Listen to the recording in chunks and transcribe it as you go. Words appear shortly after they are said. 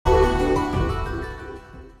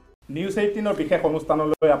News 18 বিশেষ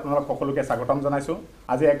অনুষ্ঠানলৈ আপোনালোক সকলোকে স্বাগতম জনাইছো।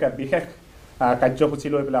 আজি এক বিশেষ কাৰ্যসূচী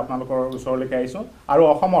লৈ পেলাই আপোনালোকৰ ওচৰলৈকে আহিছো আৰু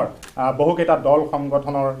অসমৰ বহুকেইটা দল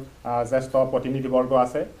সংগঠনৰ জ্যেষ্ঠ প্ৰতিনিধিবৰ্গ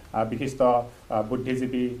আছে, বিশিষ্ট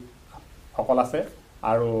বুদ্ধিজীৱী সকল আছে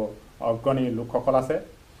আৰু অগ্ৰণী লোকসকল আছে।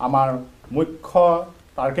 আমাৰ মুখ্য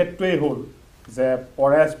টাৰ্গেটটোৱেই হ'ল যে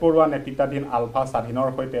পৰেশ বৰুৱা নেতৃত্বাধীন আলফা স্বাধীনৰ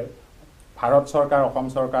সৈতে ভাৰত চৰকাৰ অসম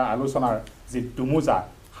চৰকাৰ আলোচনাৰ যি দুমোজা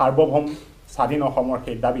সাৰ্বভৌম স্বাধীন অসমৰ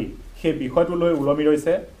সেই দাবী, সেই বিষয়টোলৈ ওলমি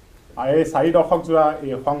ৰৈছে। এই 4 দশক জোৰা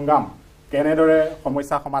এই সংগ্ৰাম কেনেদৰে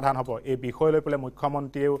সমস্যা সমাধান হ'ব, এই বিষয় লৈ পেলাই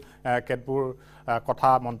মুখ্যমন্ত্ৰীয়েও কেতবোৰ কথা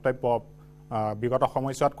মন্তব্য বিগত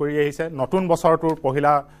সময়ছোৱাত কৰি আহিছে। নতুন বছৰটোৰ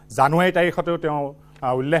 1 জানুৱাৰী তাৰিখতেও তেওঁ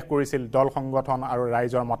উল্লেখ কৰিছিল দল সংগঠন আৰু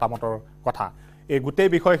ৰাইজৰ মতামতৰ কথা। এই গোটেই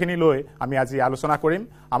বিষয়খিনি লৈ আমি আজি আলোচনা কৰিম।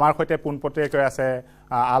 আমাৰ সৈতে পোনপটীয়াকৈ আছে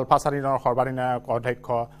আলফা স্বাধীনৰ সৰ্বাধিনায়ক অধ্যক্ষ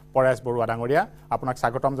পৰেশ বৰুৱা ডাঙৰীয়া। আপোনাক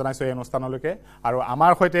স্বাগতম জনাইছোঁ এই অনুষ্ঠানলৈকে। আৰু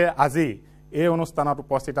আমাৰ সৈতে আজি এই অনুষ্ঠানত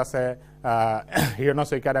উপস্থিত আছে হিৰণ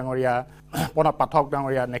শইকীয়া ডাঙৰীয়া, প্ৰণৱ পাঠক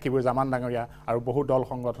ডাঙৰীয়া, নেকিবুৰ জামান ডাঙৰীয়া আৰু বহু দল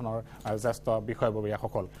সংগঠনৰ জ্যেষ্ঠ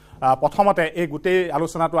বিষয়ববীয়াসকল। প্ৰথমতে এই গোটেই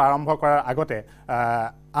আলোচনাটো আৰম্ভ কৰাৰ আগতে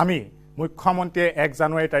আমি মুখ্যমন্ত্ৰীয়ে 1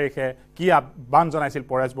 জানুৱাৰী তাৰিখে কি আহ্বান জনাইছিল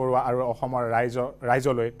পৰেশ বৰুৱা আৰু অসমৰ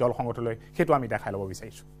ৰাইজলৈ দল সংগঠনলৈ, সেইটো আমি দেখাই ল'ব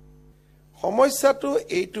বিচাৰিছোঁ। সমস্যাটো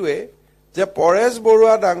এইটোৱে যে পৰেশ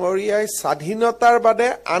বৰুৱা ডাঙৰীয়াই স্বাধীনতাৰ বাদে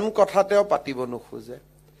আন কথা তেওঁ পাতিব নোখোজে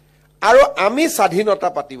আৰু আমি স্বাধীনতা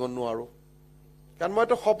পাতিব নোৱাৰো। কাৰণ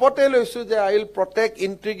মইতো শপতে লৈছোঁ যে আই will protect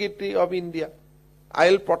integrity of India, I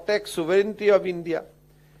will protect ছুভেৰেনিটি of India.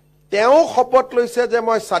 তেওঁ শপত লৈছে যে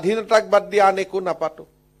মই স্বাধীনতাক বাদ দি আন একো নাপাতো।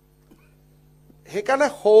 সেইকাৰণে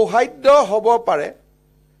সৌহাৰ্দ্য হ'ব পাৰে,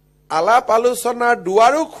 আলাপ আলোচনাৰ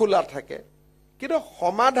দুৱাৰো খোলা থাকে, কিন্তু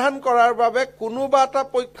সমাধান কৰাৰ বাবে কোনোবা এটা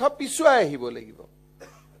পক্ষ পিছুৱাই আহিব লাগিব।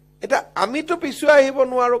 এতিয়া আমিতো পিছুৱাই আহিব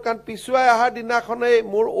নোৱাৰো, কাৰণ পিছুৱাই অহাৰ দিনাখনেই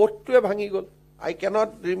মোৰ ওঠটোৱে ভাঙি গ'ল। আই cannot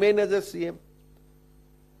remain as a CM।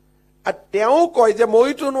 আৰু তেওঁ কয় যে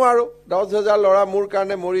মইতো নোৱাৰো, 10,000 ল'ৰা মোৰ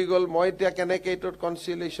কাৰণে মৰি গ'ল, মই এতিয়া কেনেকৈ এইটোত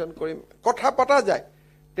কনচিলেশ্যন কৰিম। কথা পতা যায়,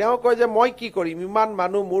 তেওঁ কয় যে মই কি কৰিম, ইমান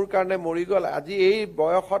মানুহ মোৰ কাৰণে মৰি গ'ল, আজি এই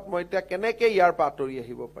বয়সত মই এতিয়া কেনেকৈ ইয়াৰ পৰা আঁতৰি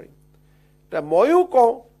আহিব পাৰিম। এতিয়া ময়ো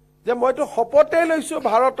কওঁ যে মইতো শপতে লৈছোঁ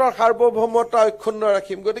ভাৰতৰ সাৰ্বভৌমতা অক্ষুণ্ণ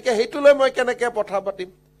ৰাখিম, গতিকে সেইটো লৈ মই কেনেকৈ কথা পাতিম।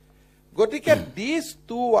 গতিকে দিছ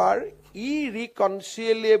টু আৰ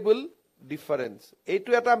ইৰিকনচিলিয়েবল ডিফাৰেঞ্চ। এইটো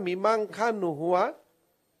এটা মীমাংসা নোহোৱা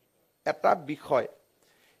এটা বিষয়।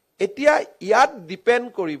 এতিয়া ইয়াত ডিপেণ্ড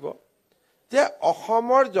কৰিব যে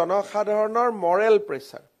অসমৰ জনসাধাৰণৰ মৰেল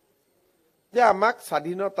প্ৰেছাৰ, যে আমাক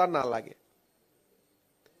স্বাধীনতা নালাগে।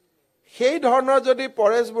 সেই ধৰণৰ যদি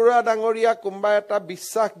পৰেশ বৰুৱা ডাঙৰীয়া কোনোবা এটা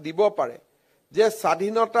বিশ্বাস দিব পাৰে যে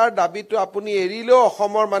স্বাধীনতাৰ দাবীটো আপুনি এৰিলেও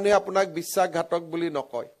অসমৰ মানুহে আপোনাক বিশ্বাসঘাতক বুলি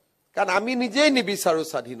নকয়, কাৰণ আমি নিজেই নিবিচাৰো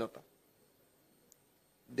স্বাধীনতা,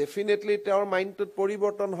 ডেফিনেটলি তেওঁৰ মাইণ্ডটোত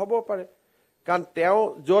পৰিৱৰ্তন হ'ব পাৰে। কাৰণ তেওঁ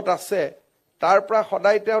য'ত আছে তাৰ পৰা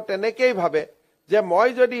সদায় তেওঁ তেনেকেই ভাবে যে মই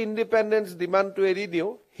যদি ইণ্ডিপেণ্ডেন্স ডিমাণ্ডটো এৰি দিওঁ,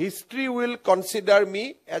 history will consider me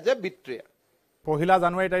as a বিট্ৰেয়াৰ। 1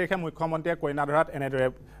 জানুৱাৰী তাৰিখে মুখ্যমন্ত্ৰীয়ে কইনাধৰাত এনেদৰে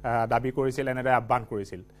দাবী কৰিছিল, এনেদৰে আহ্বান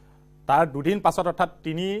কৰিছিল। তাৰ দুদিন পাছত অৰ্থাৎ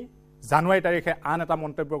 3 জানুৱাৰী তাৰিখে আন এটা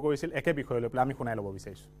মন্তব্য কৰিছিল একে বিষয় লৈ পেলাই। আমি শুনাই ল'ব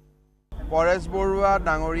বিচাৰিছোঁ। পৰেশ বৰুৱা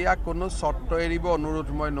ডাঙৰীয়া কোনো চৰ্ত এৰিব অনুৰোধ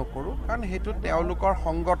মই নকৰোঁ, কাৰণ সেইটো তেওঁলোকৰ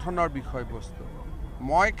সংগঠনৰ বিষয়বস্তু।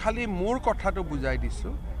 মই খালি মোৰ কথাটো বুজাই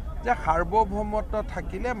দিছোঁ যে সাৰ্বভৌমত্ব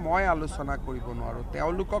থাকিলে মই আলোচনা কৰিব নোৱাৰোঁ,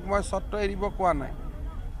 তেওঁলোকক মই চৰ্ত এৰিব কোৱা নাই।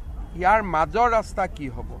 ইয়াৰ মাজৰ ৰাস্তা কি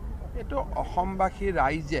হ'ব, এইটো অসমবাসী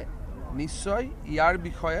ৰাইজে নিশ্চয় ইয়াৰ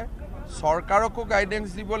বিষয়ে চৰকাৰকো গাইডেন্স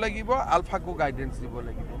দিব লাগিব, আলফাকো গাইডেন্স দিব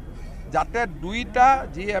লাগিব, যাতে দুইটা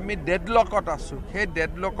যি আমি ডেডলকত আছোঁ সেই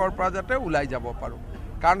ডেডলকৰ পৰা যাতে ওলাই যাব পাৰোঁ।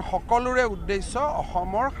 কাৰণ সকলোৰে উদ্দেশ্য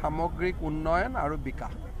অসমৰ সামগ্ৰিক উন্নয়ন আৰু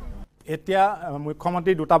বিকাশ। এতিয়া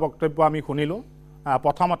মুখ্যমন্ত্ৰীৰ 2টা বক্তব্য আমি শুনিলোঁ।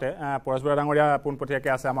 প্ৰথমতে পৰেশ বৰুৱা ডাঙৰীয়া পোনপটীয়াকৈ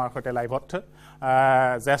আছে আমাৰ সৈতে লাইভত।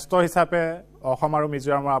 জ্যেষ্ঠ হিচাপে অসম আৰু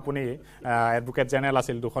মিজোৰামৰ আপুনি এডভোকেট জেনেৰেল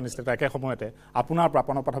আছিল 2খন ষ্টেটত একে সময়তে। আপোনাৰ পৰা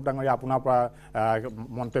প্ৰণৱ পাঠক ডাঙৰীয়া, আপোনাৰ পৰা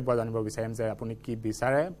মন্তব্য জানিব বিচাৰিম যে আপুনি কি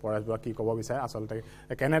বিচাৰে, পৰেশ বৰুৱা কি ক'ব বিচাৰে, আচলতে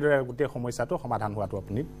কেনেদৰে গোটেই সমস্যাটো সমাধান হোৱাটো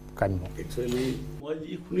আপুনি কাম্য। একচুৱেলি মই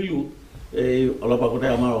যি শুনিলোঁ এই অলপ আগতে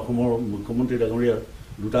আমাৰ অসমৰ মুখ্যমন্ত্ৰী ডাঙৰীয়াৰ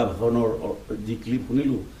 2টা ভাষণৰ যি ক্লিপ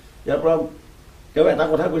শুনিলোঁ, ইয়াৰ পৰা তেওঁ এটা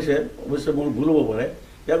কথা কৈছে, অৱশ্যে মোৰ ভুল হ'ব পাৰে।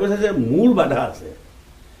 তেওঁ কৈছে যে মূল বাধা আছে।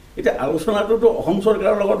 এতিয়া আলোচনাটোতো অসম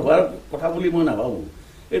চৰকাৰৰ লগত হোৱাৰ কথা বুলি মই নাভাবোঁ,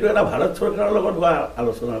 এইটো এটা ভাৰত চৰকাৰৰ লগত হোৱা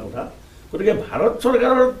আলোচনাৰ কথা। গতিকে ভাৰত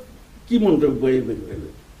চৰকাৰৰ কি মন্তব্য এই বিষয়ে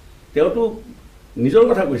লৈ তেওঁতো নিজৰ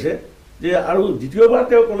কথা কৈছে যে, আৰু দ্বিতীয়বাৰ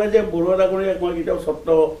তেওঁ ক'লে যে বৰুৱা ডাঙৰীয়াক মই কেতিয়াও চৰ্ত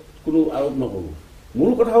কোনো আৰোপ নকৰোঁ।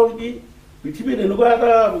 মূল কথা হ'ল কি, পৃথিৱীত এনেকুৱা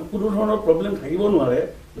এটা কোনো ধৰণৰ প্ৰব্লেম থাকিব নোৱাৰে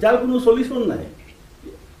যাৰ কোনো চলিউশ্যন নাই।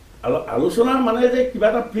 আলোচনাৰ মানে যে কিবা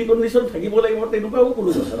এটা প্ৰি কণ্ডিশ্যন থাকিব লাগিব তেনেকুৱাও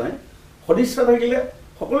কোনো কথা নাই। সদিচ্ছা থাকিলে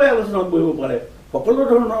সকলোৱে আলোচনাত বহিব পাৰে, সকলো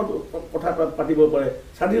ধৰণৰ কথা পাতিব পাৰে।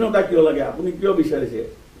 স্বাধীনতা কিয় লাগে, আপুনি কিয় বিচাৰিছে,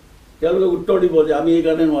 তেওঁলোকে উত্তৰ দিব যে আমি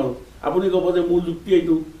এইকাৰণে নোৱাৰোঁ। আপুনি ক'ব যে মোৰ যুক্তি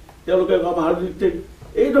এইটো, তেওঁলোকে ক'ব আমাৰ যুক্তি।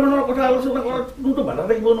 এই ধৰণৰ কথা আলোচনা কৰাত কোনোতো বাধা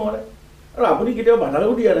থাকিব নোৱাৰে, আৰু আপুনি কেতিয়াও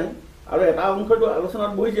বাধাও দিয়া নাই। আৰু এটা অংশটো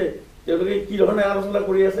আলোচনাত বহিছে, তেওঁলোকে কি ধৰণে আলোচনা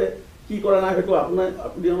কৰি আছে, কি কৰা নাই, সেইটো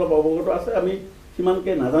আপুনি অলপ অৱগত আছে। আমি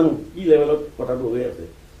সিমানকৈ নাজানো কি লেভেলত কথাটো হৈ আছে।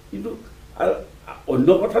 কিন্তু আৰু অন্য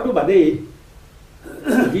কথাটো বাদেই,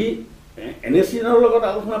 সি NSCৰ লগত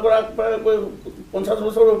আলোচনা কৰা প্ৰায় 50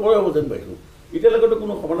 বছৰৰ ওপৰে হ'ব যেন পাইছোঁ। এতিয়ালৈকেতো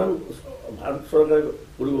কোনো সমাধান ভাৰত চৰকাৰে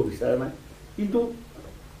কৰিব বিচৰা নাই। কিন্তু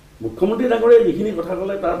মুখ্যমন্ত্ৰী ডাঙৰীয়াই যিখিনি কথা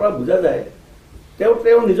ক'লে তাৰ পৰা বুজা যায়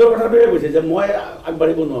তেওঁ নিজৰ কথাটোৱে কৈছে যে মই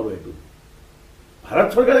আগবাঢ়িব নোৱাৰোঁ। এইটো ভাৰত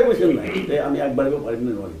চৰকাৰে কৈছিল নাই যে আমি আগবাঢ়িব পাৰিম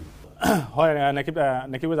নে নোৱাৰিম। হয়,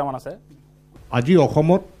 নেকিব জামান আছে। আজি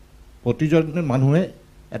অসমত প্ৰতিজন মানুহে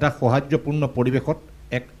এটা সৌহাৰ্দ্যপূৰ্ণ পৰিৱেশত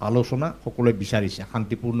এক আলোচনা সকলোৱে বিচাৰিছে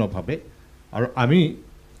শান্তিপূৰ্ণভাৱে। আৰু আমি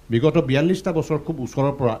বিগত 42টা বছৰ খুব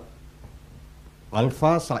ওচৰৰ পৰা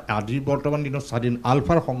আলফা আজি বৰ্তমান দিনত স্বাধীন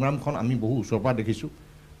আলফাৰ সংগ্ৰামখন আমি বহু ওচৰৰ পৰা দেখিছোঁ।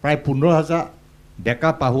 প্ৰায় 15,000 ডেকা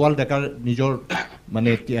পাহুৱাল ডেকাৰ নিজৰ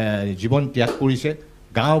মানে জীৱন ত্যাগ কৰিছে,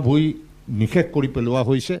 গাঁও ভূঁই নিশেষ কৰি পেলোৱা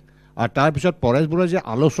হৈছে। আৰু তাৰপিছত পৰেশ বৰুৱাই যে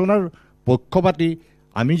আলোচনাৰ পক্ষপাতি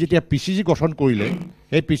আমি যেতিয়া PCG গঠন কৰিলে,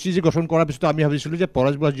 সেই PCG গঠন কৰাৰ পিছত আমি ভাবিছিলোঁ যে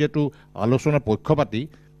পৰেশ বৰুৱা যিহেতু আলোচনাৰ পক্ষপাতি,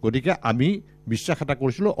 গতিকে আমি বিশ্বাস এটা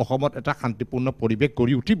কৰিছিলোঁ অসমত এটা শান্তিপূৰ্ণ পৰিৱেশ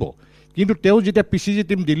গঢ়ি উঠিব। কিন্তু তেওঁ যেতিয়া PCG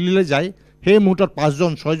টিম দিল্লীলৈ যায়, সেই মুহূৰ্তত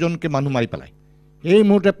 5জন-6জনকৈ মানুহ মাৰি পেলায়। এই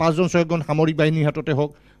মুহূৰ্তে 5জন-6জন সামৰিক বাহিনীৰ হাততে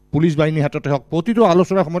হওক, পুলিচ বাহিনীৰ হাততে হওক, প্ৰতিটো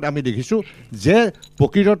আলোচনাৰ সময়ত আমি দেখিছোঁ যে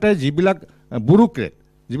প্ৰকৃততে যিবিলাক ব্যুৰোক্ৰেট,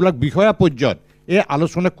 যিবিলাক বিষয়া পৰ্যায়ত এই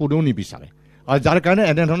আলোচনা কোনেও নিবিচাৰে, আৰু যাৰ কাৰণে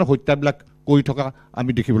এনেধৰণৰ হত্যাবিলাক কৰি থকা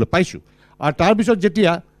আমি দেখিবলৈ পাইছোঁ। আৰু তাৰপিছত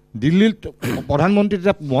যেতিয়া দিল্লীত প্ৰধানমন্ত্ৰী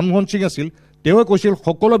যেতিয়া মনমোহন সিং আছিল, তেওঁ কৈছিল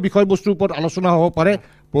সকলো বিষয়বস্তুৰ ওপৰত আলোচনা হ'ব পাৰে,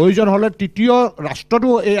 প্ৰয়োজন হ'লে তৃতীয় ৰাষ্ট্ৰতো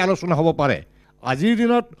এই আলোচনা হ'ব পাৰে। আজিৰ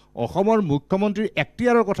দিনত অসমৰ মুখ্যমন্ত্ৰীৰ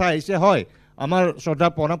এখতিয়াৰৰ কথা আহিছে। হয়, আমাৰ শ্ৰদ্ধা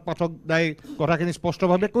প্ৰণৱ পাঠক দাই কথাখিনি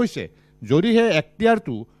স্পষ্টভাৱে কৈছে, যদি সেই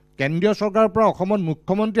এখতিয়াৰটো কেন্দ্ৰীয় চৰকাৰৰ পৰা অসমৰ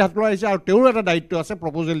মুখ্যমন্ত্ৰীৰ হাতলৈ আহিছে, আৰু তেওঁৰ এটা দায়িত্ব আছে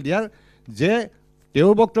প্ৰপ'জেল দিয়াৰ, যে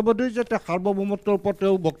তেওঁৰ বক্তব্য দিয়ে যে তেওঁ সাৰ্বভৌমত্বৰ ওপৰত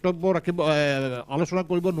তেওঁ বক্তব্য ৰাখিব, আলোচনা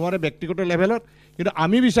কৰিব নোৱাৰে ব্যক্তিগত লেভেলত। কিন্তু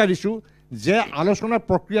আমি বিচাৰিছোঁ যে আলোচনাৰ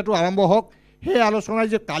প্ৰক্ৰিয়াটো আৰম্ভ হওক। সেই আলোচনাই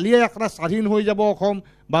যে কালিয়ে এটা স্বাধীন হৈ যাব অসম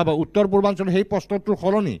বা উত্তৰ পূৰ্বাঞ্চল, সেই প্ৰশ্নটোৰ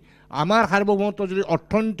সলনি আমাৰ সাৰ্বভৌমত্ব, যদি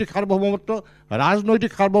অৰ্থনৈতিক সাৰ্বভৌমত্ব,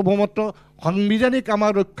 ৰাজনৈতিক সাৰ্বভৌমত্ব, সাংবিধানিক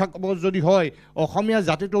আমাৰ ৰক্ষা কবচ যদি হয়, অসমীয়া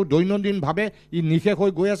জাতিটো দৈনন্দিনভাৱে ই নিশেষ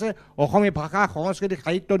হৈ গৈ আছে, অসমীয়া ভাষা সংস্কৃতি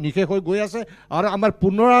সাহিত্য নিশেষ হৈ গৈ আছে, আৰু আমাৰ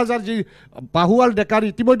 15,000 যি পাহুৱাল ডেকাৰ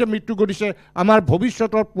ইতিমধ্যে মৃত্যু ঘটিছে, আমাৰ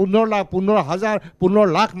ভৱিষ্যতৰ 15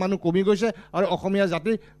 লাখ মানুহ কমি গৈছে, আৰু অসমীয়া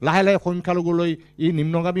জাতি লাহে লাহে সংখ্যালঘুলৈ ই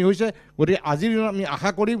নিম্নগামী হৈছে। গতিকে আজিৰ দিনত আমি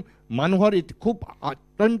আশা কৰিম, মানুহৰ খুব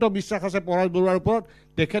অত্যন্ত বিশ্বাস আছে পৰেশ বৰুৱাৰ ওপৰত,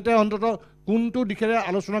 তেখেতে অন্ততঃ কোনটো দিশেৰে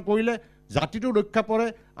আলোচনা কৰিলে জাতিটো ৰক্ষা পৰে,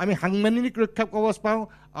 আমি সাংবিধানিক ৰক্ষা কবচ পাওঁ,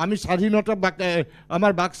 আমি স্বাধীনতা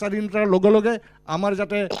আমাৰ বাক স্বাধীনতাৰ লগে লগে আমাৰ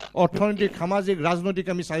যাতে অৰ্থনৈতিক, সামাজিক, ৰাজনৈতিক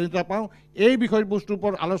আমি স্বাধীনতা পাওঁ, এই বিষয়বস্তুৰ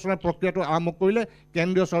ওপৰত আলোচনাৰ প্ৰক্ৰিয়াটো আৰম্ভ কৰিলে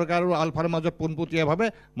কেন্দ্ৰীয় চৰকাৰ আৰু আলফাৰ মাজত পোনপটীয়াভাৱে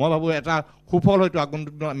মই ভাবোঁ এটা সুফল হয়তো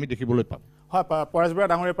আগন্তুক দিনত আমি দেখিবলৈ পাম। হয়, পৰেশ বৰুৱা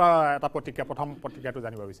ডাঙৰীয়াৰ পৰা এটা প্ৰতিক্ৰিয়া, প্ৰথম প্ৰতিক্ৰিয়াটো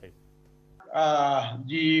জানিব বিচাৰিম।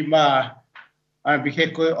 যি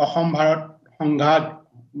বিশেষকৈ অসম ভাৰত সংঘাত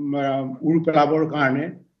উৰ পেলাবৰ কাৰণে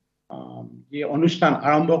যি অনুষ্ঠান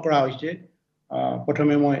আৰম্ভ কৰা হৈছে,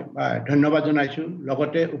 প্ৰথমে মই ধন্যবাদ জনাইছোঁ।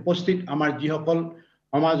 লগতে উপস্থিত আমাৰ যিসকল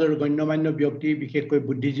সমাজৰ গণ্যমান্য ব্যক্তি, বিশেষকৈ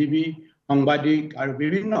বুদ্ধিজীৱী, সাংবাদিক আৰু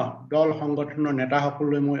বিভিন্ন দল সংগঠনৰ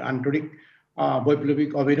নেতাসকললৈ মই আন্তৰিক বৈপ্লৱিক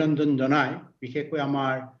অভিনন্দন জনাই, বিশেষকৈ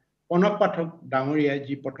আমাৰ প্ৰণৱ পাঠক ডাঙৰীয়াই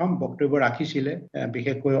যি প্ৰথম বক্তব্য ৰাখিছিলে,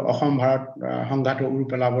 বিশেষকৈ অসম ভাৰত সংঘাতৰ উৰ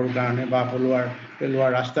পেলাবৰ কাৰণে বা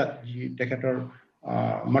পেলোৱাৰ ৰাস্তাত যি তেখেতৰ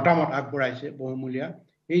মতামত আগবঢ়াইছে বহুমূলীয়া,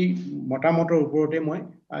 এই মতামতৰ ওপৰতে মই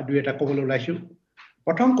দুই এটা ক'বলৈ ওলাইছোঁ।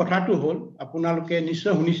 প্ৰথম কথাটো হ'ল, আপোনালোকে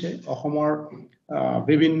নিশ্চয় শুনিছে অসমৰ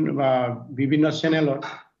বিভিন্ন চেনেলত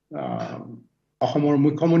অসমৰ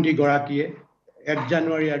মুখ্যমন্ত্ৰীগৰাকীয়ে 1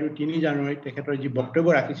 জানুৱাৰী আৰু 3 জানুৱাৰী তেখেতৰ যি বক্তব্য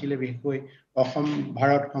ৰাখিছিলে, বিশেষকৈ অসম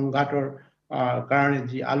ভাৰত সংঘাতৰ কাৰণে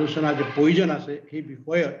যি আলোচনা যে প্ৰয়োজন আছে, সেই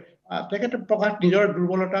বিষয়ত তেখেতে নিজৰ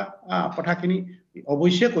দুৰ্বলতা কথাখিনি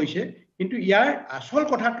অৱশ্যে কৈছে। কিন্তু ইয়াৰ আচল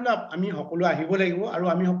কথাটোলৈ আমি সকলো আহিব লাগিব, আৰু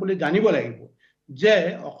আমি সকলোৱে জানিব লাগিব যে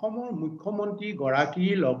অসমৰ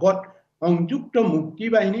মুখ্যমন্ত্ৰীগৰাকীৰ লগত সংযুক্ত মুক্তি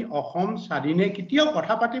বাহিনী অসম স্বাধীনে কেতিয়াও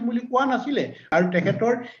কথা পাতিম বুলি কোৱা নাছিলে, আৰু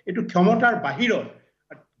তেখেতৰ এইটো ক্ষমতাৰ বাহিৰত।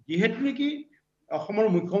 যিহেতু নেকি অসমৰ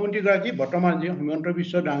মুখ্যমন্ত্ৰীগৰাকী বৰ্তমান যি হিমন্ত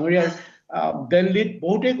বিশ্ব ডাঙৰীয়াৰ দিল্লীত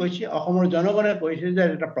বহুতেই কৈছে, অসমৰ জনগণে কৈছে যে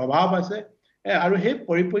এটা প্ৰভাৱ আছে আৰু সেই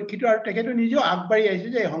পৰিপ্ৰেক্ষিত আৰু তেখেতে নিজেও আগবাঢ়ি আহিছে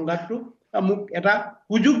যে এই সংঘাতটো মোক এটা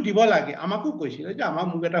সুযোগ দিব লাগে। আমাকো কৈছিলে যে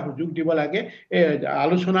মোক এটা সুযোগ দিব লাগে,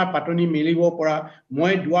 আলোচনাৰ পাতনি মেলিব পৰা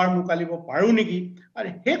মই দুৱাৰ মুকালিব পাৰোঁ নেকি, আৰু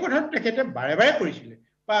সেই কথাটো তেখেতে বাৰে বাৰে কৰিছিলে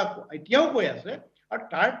বা এতিয়াও কৈ আছে। আৰু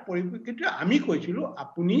তাৰ পৰিপ্ৰেক্ষিতত আমি কৈছিলোঁ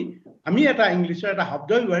আমি এটা ইংলিছৰ এটা শব্দ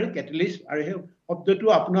ব্যৱহাৰ কেটেলিষ্ট, আৰু সেই শব্দটো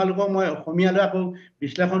আপোনালোকক মই অসমীয়ালৈ আকৌ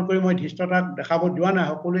বিশ্লেষণ কৰি মই ধৃষ্টতা দেখাব যোৱা নাই,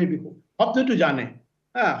 সকলোৱে শব্দটো জানে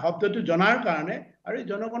শব্দটো জনাৰ কাৰণে, আৰু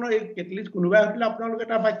জনগণৰ এই কেটেলিষ্ট কোনোবাই সুধিলে আপোনালোকে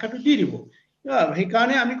তাৰ ব্যাখ্যাটো দি দিব।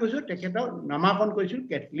 সেইকাৰণে আমি কৈছোঁ তেখেতক নামাকৰণ কৰিছিলোঁ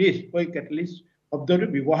কেটেলিষ্ট, কেটেলিষ্ট শব্দটো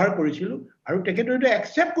ব্যৱহাৰ কৰিছিলোঁ, আৰু তেখেতে এইটো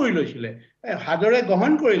একচেপ্ট কৰি লৈছিলে, সাদৰে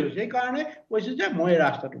গ্ৰহণ কৰি লৈছে। সেইকাৰণে কৈছে যে মই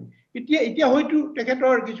ৰাস্তাটো এতিয়া হয়তো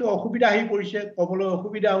তেখেতৰ কিছু অসুবিধা আহি পৰিছে, ক'বলৈ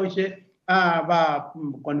অসুবিধা হৈছে বা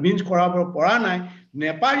কনভিন্স কৰাব পৰা নাই,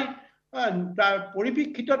 নেপাৰি। তাৰ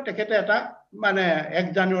পৰিপ্ৰেক্ষিতত তেখেতে এটা 1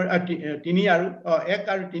 জানুৱাৰী 3 আৰু 1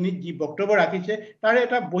 আৰু 3 যি বক্তব্য ৰাখিছে তাৰে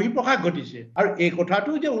এটা বহিঃপ্ৰকাশ ঘটিছে। আৰু এই কথাটো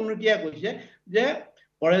যে উন্নতিয়ে কৈছে যে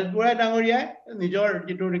পৰেশ বৰুৱা ডাঙৰীয়াই নিজৰ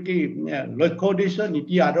যিটো নেকি লক্ষ্য উদ্দেশ্য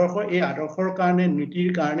নীতি আদৰ্শ, এই আদৰ্শৰ কাৰণে নীতিৰ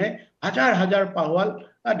কাৰণে হাজাৰ হাজাৰ পাহোৱাল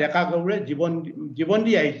ডেকা গাভৰুৱে জীৱন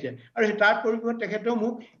দি আহিছে। আৰু তাৰ পৰিপ্ৰেক্ষিতত তেখেতেও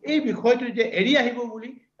মোক এই বিষয়টো যে এৰি আহিব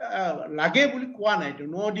বুলি লাগে বুলি কোৱা নাই,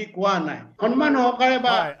 দি কোৱা নাই, সন্মান সহকাৰে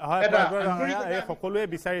বা সকলোৱে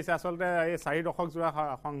বিচাৰিছে আচলতে এই 4 দশক জোৰা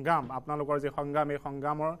সংগ্ৰাম, আপোনালোকৰ যি সংগ্ৰাম, এই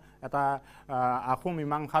সংগ্ৰামৰ এটা আশু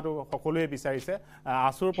মীমাংসাটো সকলোৱে বিচাৰিছে।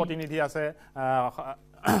 আছুৰ প্ৰতিনিধি আছে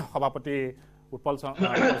সভাপতি উৎপল শৰ্মা,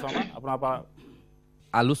 আপোনাৰ পৰা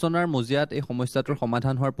আলোচনাৰ মজিয়াত এই সমস্যাটোৰ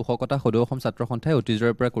সমাধান হোৱাৰ পোষকতা সদৌ অসম ছাত্ৰ সন্থাই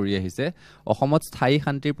অতীজৰে পৰা কৰি আহিছে। অসমত স্থায়ী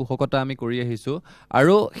শান্তিৰ পোষকতা আমি কৰি আহিছোঁ,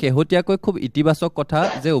 আৰু শেহতীয়াকৈ খুব ইতিবাচক কথা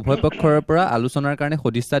যে উভয় পক্ষৰ পৰা আলোচনাৰ কাৰণে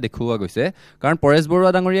সদিচ্ছা দেখুওৱা গৈছে। কাৰণ পৰেশ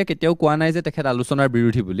বৰুৱা ডাঙৰীয়াই কেতিয়াও কোৱা নাই যে তেখেত আলোচনাৰ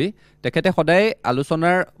বিৰোধী বুলি, তেখেতে সদায়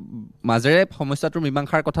আলোচনাৰ মাজেৰে সমস্যাটোৰ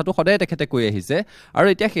মীমাংসাৰ কথাটো সদায় তেখেতে কৈ আহিছে। আৰু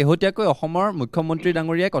এতিয়া শেহতীয়াকৈ অসমৰ মুখ্যমন্ত্ৰী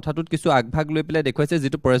ডাঙৰীয়াই কথাটোত কিছু আগভাগ লৈ পেলাই দেখুৱাইছে,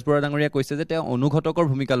 যিটো পৰেশ বৰুৱা ডাঙৰীয়াই কৈছে যে তেওঁ অনুঘটকৰ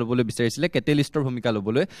ভূমিকা ল'বলৈ বিচাৰিছিলে, কেটেলিষ্টৰ ভূমিকা ল'বলৈ,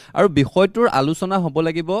 আৰু বিষয়টোৰ আলোচনা হ'ব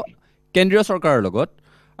লাগিব কেন্দ্ৰীয় চৰকাৰৰ লগত।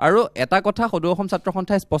 আৰু এটা কথা সদৌ অসম ছাত্ৰ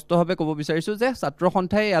সন্থাই স্পষ্টভাৱে ক'ব বিচাৰিছোঁ যে ছাত্ৰ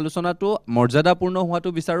সন্থাই এই আলোচনাটো মৰ্যাদাপূৰ্ণ হোৱাটো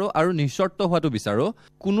বিচাৰোঁ আৰু নিঃচৰ্ত হোৱাটো বিচাৰোঁ।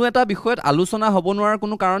 কোনো এটা বিষয়ত আলোচনা হ'ব নোৱাৰাৰ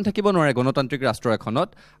কোনো কাৰণ থাকিব নোৱাৰে গণতান্ত্ৰিক ৰাষ্ট্ৰ এখনত।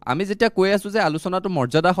 আমি যেতিয়া কৈ আছোঁ যে আলোচনাটো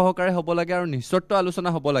মৰ্যাদা সহকাৰে হ'ব লাগে আৰু নিঃচৰ্ত আলোচনা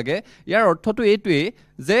হ'ব লাগে, ইয়াৰ অৰ্থটো এইটোৱেই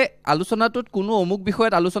যে আলোচনাটোত কোনো অমুক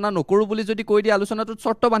বিষয়ত আলোচনা নকৰোঁ বুলি যদি কৈ দিয়ে আলোচনাটোত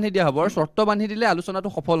চৰ্ত বান্ধি দিয়া হ'ব, আৰু চৰ্ত বান্ধি দিলে আলোচনাটো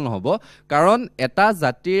সফল নহ'ব। কাৰণ এটা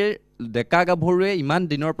জাতিৰ ডেকা গাভৰুৱে ইমান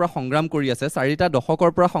দিনৰ পৰা সংগ্ৰাম কৰি আছে, 4টা দশকৰ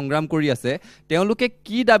পৰা সংগ্ৰাম কৰি আছে, তেওঁলোকে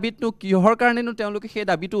কি দাবীতনো কিহৰ কাৰণেনো তেওঁলোকে সেই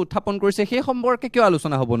দাবীটো উত্থাপন কৰিছে সেই সম্পৰ্কে কিয়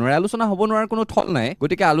আলোচনা হ'ব নোৱাৰে? আলোচনা হ'ব নোৱাৰাৰ কোনো থল নাই।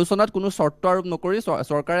 গতিকে আলোচনাত কোনো চৰ্ত আৰোপ নকৰি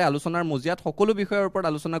চৰকাৰে আলোচনাৰ মজিয়াত সকলো বিষয়ৰ ওপৰত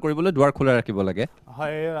আলোচনা কৰিবলৈ দুৱাৰ খোলা ৰাখিব লাগে।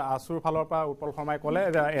 হয়, আছুৰ ফালৰ পৰা উৎপল শৰ্মাই ক'লে,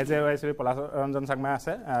 এজে পলাশ ৰঞ্জন চাংমাই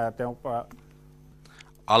আছে, তেওঁ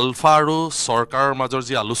আলফা আৰু চৰকাৰৰ মাজৰ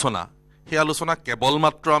যি আলোচনা, সেই আলোচনা কেৱল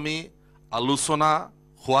মাত্ৰ আমি আলোচনা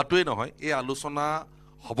হোৱাটোৱেই নহয়, এই আলোচনা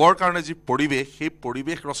হ'বৰ কাৰণে যি পৰিৱেশ, সেই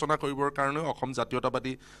পৰিৱেশ ৰচনা কৰিবৰ কাৰণেও অসম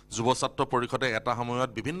জাতীয়তাবাদী যুৱ ছাত্ৰ পৰিষদে এটা সময়ত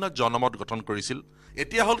বিভিন্ন জনমত গঠন কৰিছিল।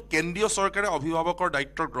 এতিয়া হ'ল কেন্দ্ৰীয় চৰকাৰে অভিভাৱকৰ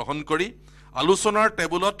দায়িত্ব গ্ৰহণ কৰি আলোচনাৰ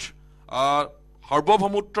টেবুলত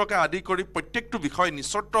সৰ্বভৌমত্বকে আদি কৰি প্ৰত্যেকটো বিষয়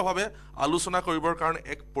নিশ্চৰ্তভাৱে আলোচনা কৰিবৰ কাৰণে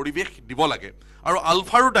এক পৰিৱেশ দিব লাগে। আৰু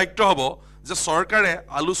আলফাৰো দায়িত্ব হ'ব যে চৰকাৰে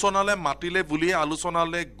আলোচনালৈ মাতিলে বুলিয়ে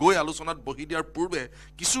আলোচনালৈ গৈ আলোচনাত বহি দিয়াৰ পূৰ্বে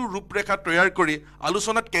কিছু ৰূপৰেখা তৈয়াৰ কৰি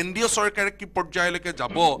আলোচনাত কেন্দ্ৰীয় চৰকাৰে কি পৰ্যায়লৈকে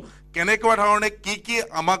যাব, কেনেকুৱা ধৰণে কি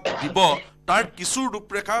আমাক দিব, তাৰ কিছু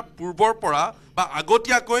ৰূপৰেখা পূৰ্বৰ পৰা বা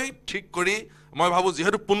আগতীয়াকৈ ঠিক কৰি, মই ভাবোঁ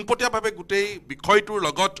যিহেতু পোনপটীয়াভাৱে গোটেই বিষয়টোৰ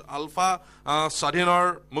লগত আলফা স্বাধীনৰ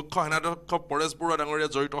মুখ্য সেনাধ্যক্ষ পৰেশ বৰুৱা ডাঙৰীয়া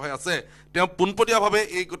জড়িত হৈ আছে, তেওঁ পোনপটীয়াভাৱে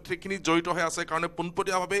এই গোটেইখিনি জড়িত হৈ আছে কাৰণে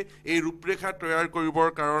পোনপটীয়াভাৱে এই ৰূপৰেখা তৈয়াৰ কৰিবৰ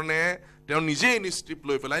কাৰণে তেওঁ নিজেই ইনিচিয়েটিভ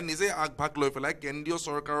লৈ পেলাই, নিজেই আগভাগ লৈ পেলাই কেন্দ্ৰীয়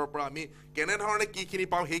চৰকাৰৰ পৰা আমি কেনেধৰণে কিখিনি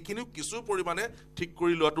পাওঁ সেইখিনিও কিছু পৰিমাণে ঠিক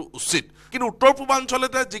কৰি লোৱাটো উচিত। কিন্তু উত্তৰ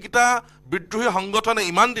পূৰ্বাঞ্চলতে যিকেইটা বিদ্ৰোহী সংগঠনে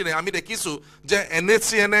ইমান দিনে আমি দেখিছোঁ যে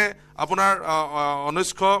NSCN-এ আপোনাৰ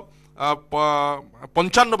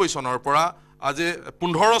 1995 চনৰ পৰা আজি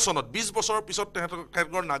 15 চনত 20 বছৰৰ পিছত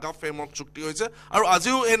তেখেতৰ নাগা ফ্ৰেমৱৰ্ক চুক্তি হৈছে, আৰু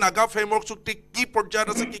আজিও এই নাগা ফ্ৰেমৱৰ্ক চুক্তি কি পৰ্যায়ত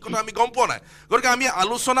আছে কি কথা আমি গম পোৱা নাই। গতিকে আমি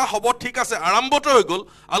আলোচনা হ'ব, ঠিক আছে, আৰম্ভটো হৈ গ'ল,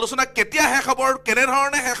 আলোচনা কেতিয়া শেষ হ'ব আৰু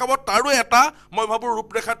কেনেধৰণে শেষ হ'ব তাৰো এটা মই ভাবোঁ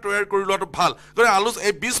ৰূপৰেখা তৈয়াৰ কৰি লোৱাটো ভাল। গতিকে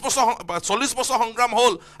এই 40 বছৰ সংগ্ৰাম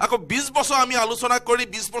হ'ল, আকৌ 20 বছৰ আমি আলোচনা কৰি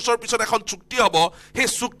 20 বছৰৰ পিছত এখন চুক্তি হ'ব, সেই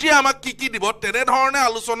চুক্তিয়ে আমাক কি দিব, তেনেধৰণে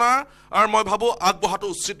আলোচনা আৰু মই ভাবোঁ আগবঢ়াটো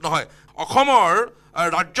উচিত নহয়। অসমৰ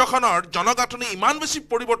ৰাজ্যখনৰ জনগাঁথনি ইমান বেছি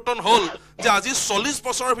পৰিৱৰ্তন হ'ল যে আজি 40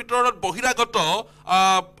 বছৰৰ ভিতৰত বহিৰাগত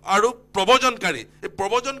আৰু প্ৰব্ৰজনকাৰী এই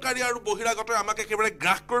প্ৰব্ৰজনকাৰী আৰু বহিৰাগতই আমাক একেবাৰে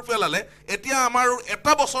গ্ৰাস কৰি পেলালে এতিয়া আমাৰ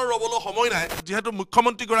এটা বছৰ ৰ'বলৈ সময় নাই যিহেতু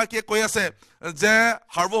মুখ্যমন্ত্ৰীগৰাকীয়ে কৈ আছে যে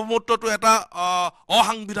সাৰ্বভৌমত্বটো এটা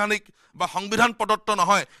অসাংবিধানিক বা সংবিধান প্ৰদত্ত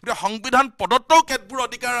নহয় কিন্তু সংবিধান প্ৰদত্তও কেতবোৰ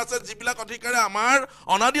অধিকাৰ আছে যিবিলাক অধিকাৰে আমাৰ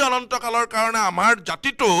অনাদি অনন্ত কালৰ কাৰণে আমাৰ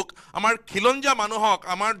জাতিটোক আমাৰ খিলঞ্জীয়া মানুহক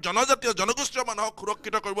আমাৰ জনজাতীয় জনগোষ্ঠীয় মানুহক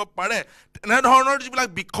সুৰক্ষিত কৰিব পাৰে তেনেধৰণৰ যিবিলাক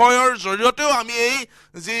বিষয়ৰ জৰিয়তেও আমি এই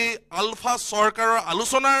যি আলফা চৰকাৰৰ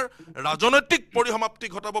আলোচনাৰ ৰাজনৈতিক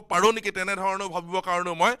পৰিসমাপ্তি ঘটাব পাৰোঁ নেকি তেনেধৰণৰ ভাবিবৰ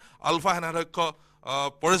কাৰণেও মই আলফা সেনাধ্যক্ষ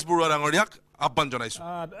পৰেশ বৰুৱা ডাঙৰীয়াক আহ্বান জনাইছোঁ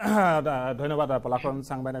ধন্যবাদ পলাশন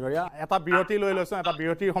চাংবাই নগৰীয়া এটা বিৰতি লৈ লৈছোঁ এটা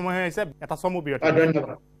বিৰতিৰ সময় হৈছে এটা চমু বিৰতি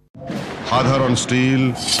ধন্যবাদ সাধাৰণ ষ্টীল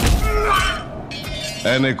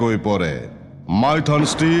এনেকৈ পৰে মাইথন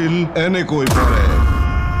ষ্টীল এনেকৈ পৰে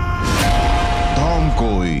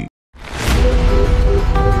ধমকৈ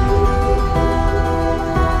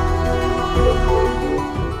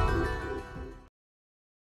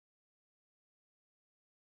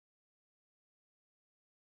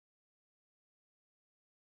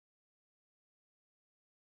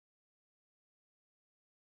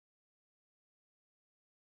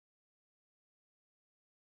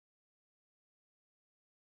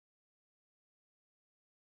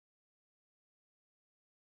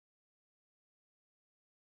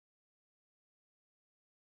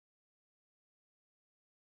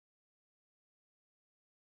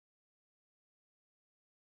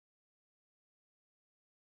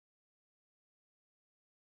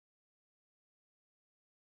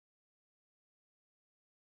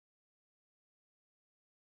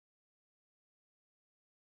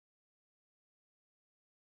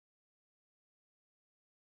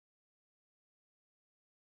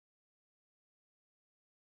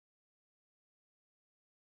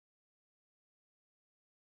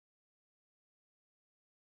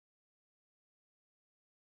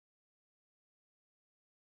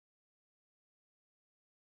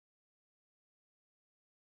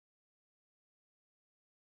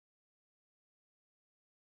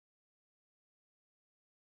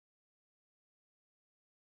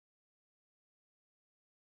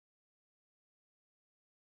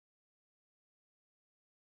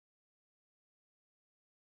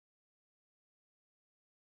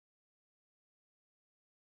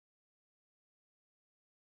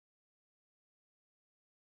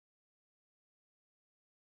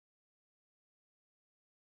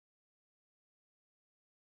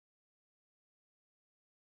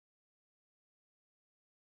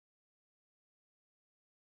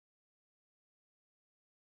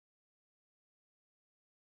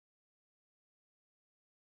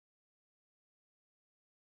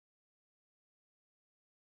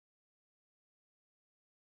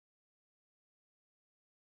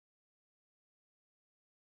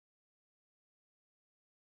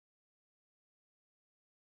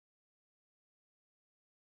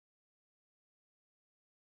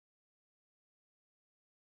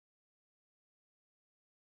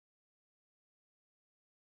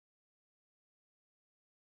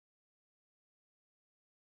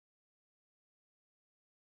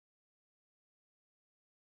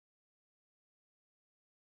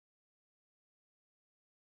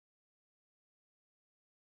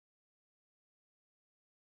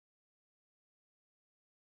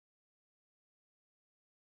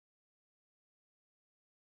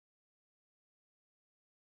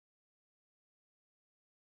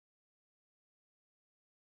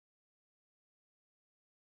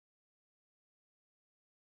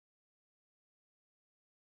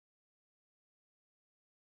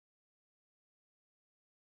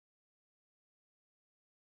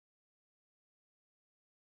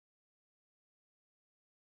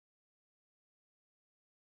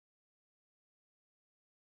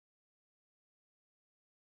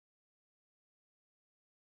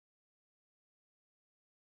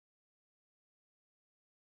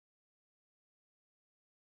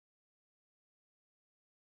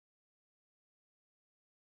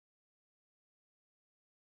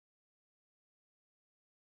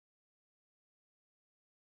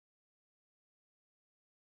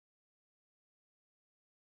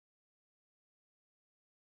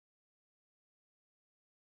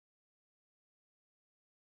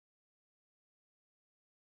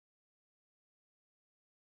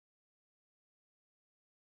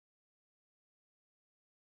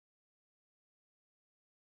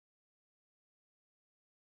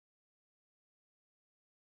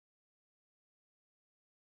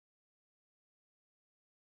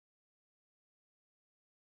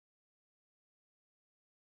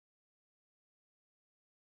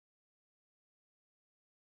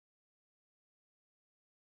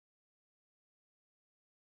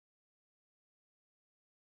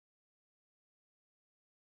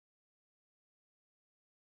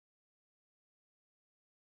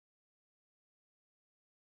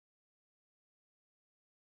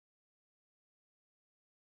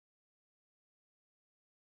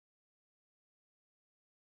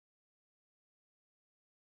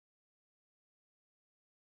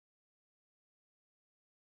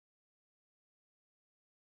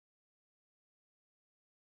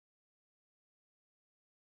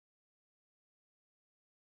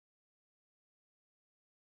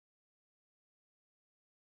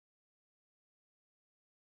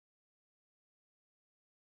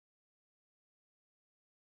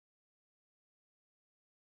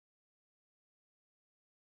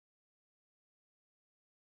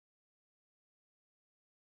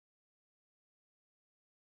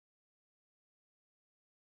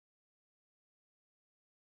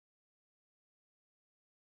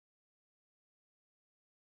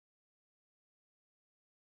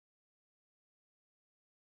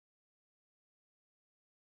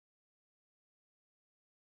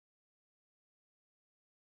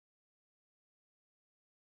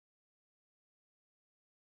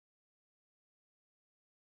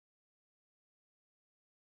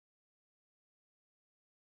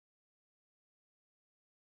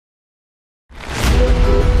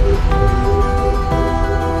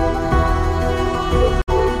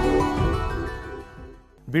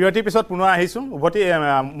বিৰতিৰ পিছত পুনৰ আহিছোঁ উভতি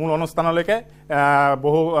মূল অনুষ্ঠানলৈকে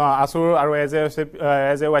বহু আছুৰ আৰু এজ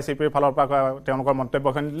এ ৱাই চি পিৰ ফালৰ পৰা তেওঁলোকৰ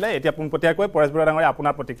মন্তব্যখিনি দিলে এতিয়া পোনপটীয়াকৈ পৰেশ বৰুৱা ডাঙৰীয়া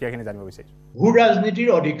আপোনাৰ প্ৰতিক্ৰিয়াখিনি জানিব বিচাৰিছোঁ ভূ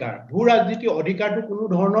ৰাজনীতিৰ অধিকাৰটো কোনো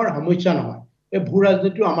ধৰণৰ সমস্যা নহয় এই ভূ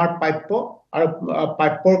ৰাজনীতিও আমাৰ প্ৰাপ্য আৰু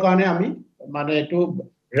প্ৰাপ্যৰ কাৰণে আমি মানে এইটো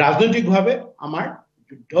ৰাজনৈতিকভাৱে আমাৰ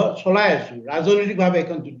যুদ্ধ চলাই আছো ৰাজনৈতিকভাৱে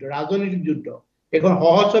এখন ৰাজনৈতিক যুদ্ধ এখন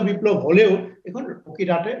সহস্ৰ বিপ্লৱ হলেও এখন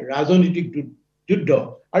প্ৰকৃততে ৰাজনৈতিক যুদ্ধ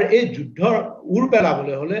আৰু এই যুদ্ধৰ উৰ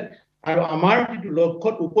পেলাবলৈ হলে আৰু আমাৰ যিটো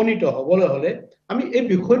লক্ষ্যত উপনীত হ'বলৈ হলে আমি এই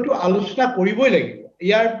বিষয়টো আলোচনা কৰিবই লাগিব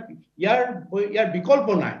ইয়াৰ বিকল্প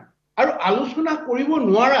নাই আৰু আলোচনা কৰিব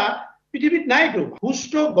নোৱাৰা পৃথিৱীত নাইতো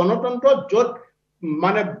সুস্থ গণতন্ত্ৰ য'ত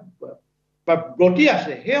মানে ব্ৰতি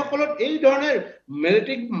আছে সেইসকলত এই ধৰণে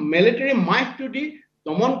মিলিটাৰী মাইকটো দি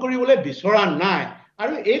দমন কৰিবলৈ বিচৰা নাই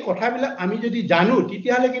আৰু এই কথাবিলাক আমি যদি জানো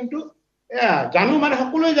তেতিয়াহ'লে কিন্তু জানো মানে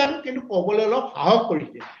সকলোৱে জানো কিন্তু ক'বলৈ অলপ সাহস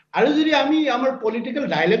কৰিছে আৰু যদি আমি আমাৰ পলিটিকেল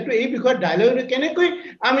ডাইলগটো এই বিষয়ত ডাইলগটো কেনেকৈ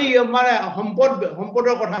আমি মানে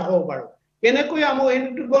সম্পদৰ কথা ক'ব পাৰোঁ কেনেকৈ আমাৰ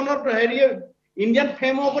সেইটো গণত ইণ্ডিয়ান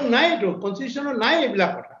ফ্ৰেমৱৰ্কত নাইতো কনষ্টিটিউশ্যনত নাই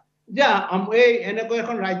এইবিলাক কথা যে এই এনেকৈ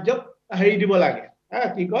এখন ৰাজ্যক দিব লাগে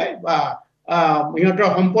কি কয় বা সিহঁতৰ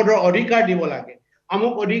সম্পদৰ অধিকাৰ দিব লাগে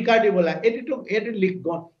আমুক অধিকাৰ দিব লাগে এইটো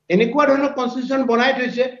এনেকুৱা ধৰণৰ কনষ্টিটিউশ্যন বনাই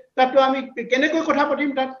থৈছে তাতো আমি কেনেকৈ কথা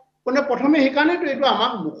পাতিম তাত প্ৰথমে সেইকাৰণেতো এইটো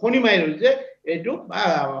আমাক মুখনি মাৰি ৰল যে এইটো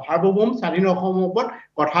সাৰ্বভৌম স্বাধীন অসমৰ ওপৰত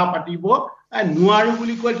কথা পাতিব নোৱাৰো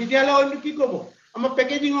বুলি কয় তেতিয়াহ'লে অন্য কি ক'ব আমাৰ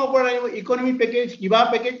পেকেজিঙৰ ওপৰত আহিব ইকনমি পেকেজ কিবা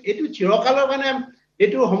পেকেজ এইটো চিৰকালৰ কাৰণে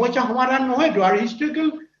এইটো সমস্যা সমাধান নহয়তো আৰু হিষ্টৰিকেল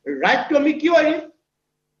ৰাইটটো আমি কিয় এৰিম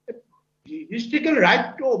হিষ্টৰিকেল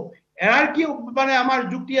ৰাইটটো এৰাৰ কি মানে আমাৰ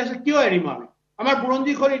যুক্তি আছে কিয় এৰিম আমি আমাৰ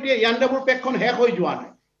বুৰঞ্জীখন এতিয়া ইয়াণ্ডাবুৰ পেকখন শেষ হৈ যোৱা নাই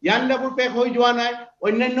ইয়াণ্ডাবুৰ পেক হৈ যোৱা নাই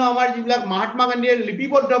অন্যান্য আমাৰ যিবিলাক মহাত্মা গান্ধীয়ে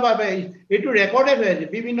লিপিবদ্ধভাৱে এইটো ৰেকৰ্ডেড হৈ আছে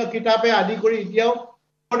বিভিন্ন কিতাপে আদি কৰি এতিয়াও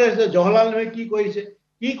জৱাহৰলাল নেহৰুৱে কি কৰিছে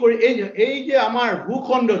কি কৰি এই যে আমাৰ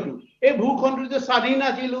ভূখণ্ডটো এই ভূখণ্ডটো যে স্বাধীন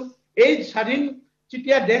আছিলো এই স্বাধীন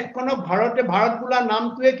যেতিয়া দেশখনক ভাৰত বোলা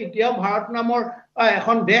নামটোৱে কেতিয়াও ভাৰত নামৰ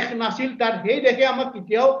এখন দেশ নাছিল তাত সেই দেশে আমাক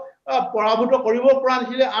কেতিয়াও পৰাভূত কৰিব পৰা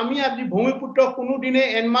নাছিলে আমি আজি ভূমিপুত্ৰ কোনোদিনে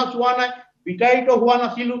এনমাছ হোৱা নাই বিতাড়িত হোৱা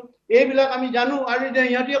নাছিলো এইবিলাক আমি জানো আৰু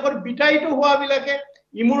ইহঁতি অকল বিতাড়িত হোৱাবিলাকে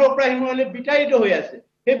ইমূৰৰ পৰা সিমূৰলৈ বিতাড়িত হৈ আছে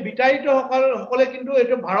সেই বিতাড়িত সকলে কিন্তু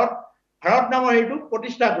এইটো ভাৰত নামৰ সেইটো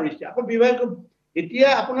প্ৰতিষ্ঠা কৰিছে আকৌ এতিয়া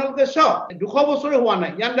আপোনালোকে চাওক 200 বছৰে হোৱা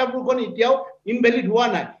নাই ইয়াণ্ডাবুৰখন এতিয়াও ইনভেলিড হোৱা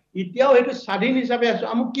নাই এতিয়াও সেইটো স্বাধীন হিচাপে আছে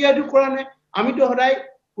আমি কি এইটো কৰা নাই আমিতো সদায়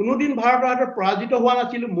কোনোদিন ভাৰতৰ হাতত পৰাজিত হোৱা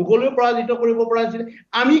নাছিলো মোগলেও পৰাজিত কৰিব পৰা নাছিল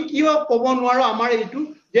আমি কিয় ক'ব নোৱাৰো আমাৰ এইটো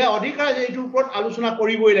যে অধিকাৰ এইটোৰ ওপৰত আলোচনা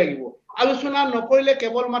কৰিবই লাগিব আলোচনা নকৰিলে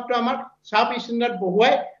কেৱল মাত্ৰ আমাৰ চাব ষ্টেণ্ডাৰ্ড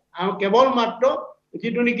বহুৱাই কেৱল মাত্ৰ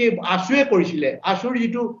যিটো নেকি আছুৱে কৰিছিলে আছুৰ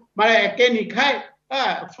যিটো মানে একে নিখাই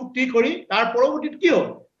চুক্তি কৰি তাৰ পৰৱৰ্তীত কি হ'ল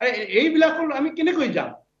এইবিলাকৰ আমি কেনেকৈ যাম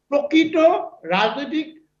প্ৰকৃত ৰাজনৈতিক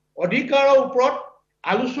অধিকাৰৰ ওপৰত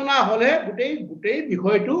আলোচনা হলে গোটেই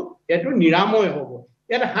বিষয়টো এইটো নিৰাময় হ'ব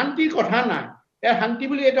ইয়াত শান্তিৰ কথা নাই ইয়াত শান্তি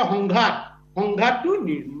বুলি এটা সংঘাতটো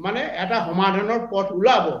মানে এটা সমাধানৰ পথ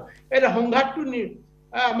ওলাব এটা সংঘাতটো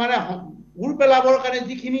মানে উৰ পেলাবৰ কাৰণে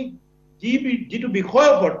যিটো বিষয়ৰ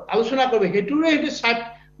ওপৰত আলোচনা কৰিব সেইটোৰে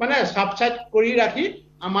মানে চাবচাইড কৰি ৰাখি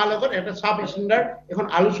আমাৰ লগত এটা চাব ষ্টেণ্ডাৰ্ড এখন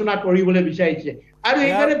আলোচনা কৰিবলৈ বিচাৰিছে আৰু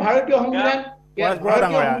সেইকাৰণে ভাৰতীয় সংবিধান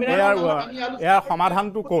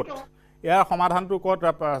ইয়াৰ সমাধানটো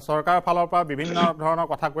ক'ত চৰকাৰৰ ফালৰ পৰা বিভিন্ন ধৰণৰ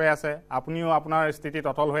কথা কৈ আছে আপুনিও আপোনাৰ স্থিতিত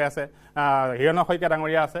অটল হৈ আছে হিৰণ্য শইকীয়া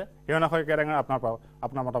ডাঙৰীয়া আছে হিৰণ্য শইকীয়া ডাঙৰীয়া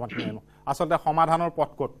আপোনাৰ মতামতখিনি আচলতে সমাধানৰ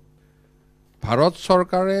পথ ক'ত ভাৰত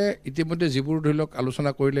চৰকাৰে ইতিমধ্যে যিবোৰ ধৰি লওক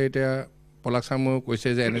আলোচনা কৰিলে এতিয়া পলাশ চামুৱে কৈছে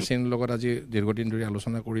যে NSCৰ লগত আজি দীৰ্ঘদিন ধৰি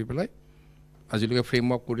আলোচনা কৰি পেলাই আজিলৈকে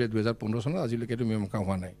ফ্ৰেমৱৰ্ক কৰি 2015 চনত আজিলৈকে এইটো মীমাংসা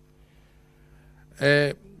হোৱা নাই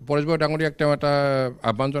পৰেশ বৰুৱা ডাঙৰীয়াক তেওঁ এটা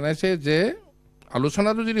আহ্বান জনাইছে যে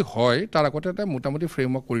আলোচনাটো যদি হয় তাৰ আগতে এটা মোটামুটি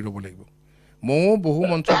ফ্ৰেমৱৰ্ক কৰি ল'ব লাগিব ময়ো বহু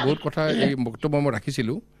মঞ্চত বহুত কথা এই বক্তব্য মই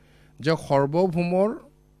ৰাখিছিলোঁ যে সৰ্বভৌমৰ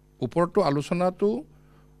ওপৰতো আলোচনাটো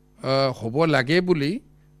হ'ব লাগে বুলি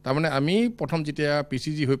তাৰমানে আমি প্ৰথম যেতিয়া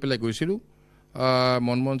PCG হৈ পেলাই গৈছিলোঁ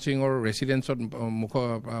মনমোহন সিঙৰ ৰেচিডেন্সত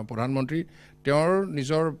প্ৰধানমন্ত্ৰী তেওঁৰ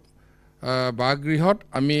নিজৰ বাসগৃহত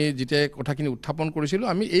আমি যেতিয়া কথাখিনি উত্থাপন কৰিছিলোঁ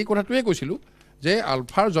আমি এই কথাটোৱে কৈছিলোঁ যে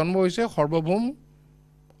আলফাৰ জন্ম হৈছে সৰ্বভৌম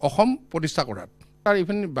অসম প্ৰতিষ্ঠা কৰাত তাৰ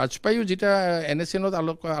ইভেন বাজপেয়ীও যেতিয়া NSCনত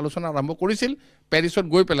আলোচনা আৰম্ভ কৰিছিল পেৰিছত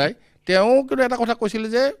গৈ পেলাই তেওঁ কিন্তু এটা কথা কৈছিল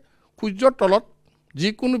যে সূৰ্যৰ তলত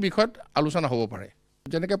যিকোনো বিষয়ত আলোচনা হ'ব পাৰে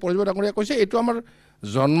যেনেকৈ পৰেশ বৰুৱা ডাঙৰীয়াই কৈছে এইটো আমাৰ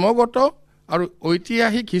জন্মগত আৰু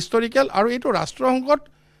ঐতিহাসিক হিষ্টৰিকেল আৰু এইটো ৰাষ্ট্ৰসংঘত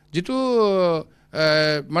যিটো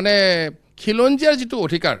মানে খিলঞ্জীয়াৰ যিটো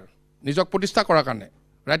অধিকাৰ নিজক প্ৰতিষ্ঠা কৰাৰ কাৰণে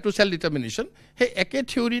ৰাইট টু চেল্ফ ডিটাৰমিনেশ্যন সেই একে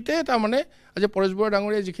থিয়ৰিতে তাৰমানে আজি পৰেশ বৰুৱা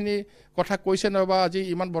ডাঙৰীয়াই যিখিনি কথা কৈছে নহয় বা আজি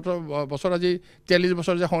ইমান বছৰ আজি 43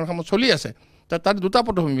 বছৰ যে সংগ্ৰামত চলি আছে তাত দুটা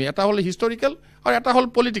পটভূমি এটা হ'ল হিষ্টৰিকেল আৰু এটা হ'ল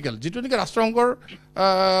পলিটিকেল যিটো নেকি ৰাষ্ট্ৰসংঘৰ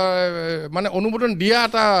মানে অনুমোদন দিয়া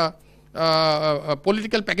এটা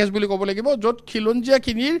পলিটিকেল পেকেজ বুলি ক'ব লাগিব য'ত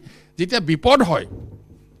খিলঞ্জীয়াখিনিৰ যেতিয়া বিপদ হয়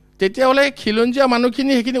তেতিয়াহ'লে খিলঞ্জীয়া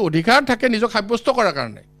মানুহখিনি সেইখিনি অধিকাৰ থাকে নিজক সাব্যস্ত কৰাৰ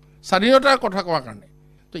কাৰণে স্বাধীনতাৰ কথা কোৱাৰ কাৰণে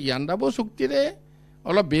তো ইয়াণ্ডাবু চুক্তিৰে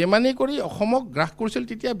অলপ বেমানি কৰি অসমক গ্ৰাস কৰিছিল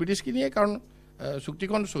তেতিয়া ব্ৰিটিছখিনিয়ে কাৰণ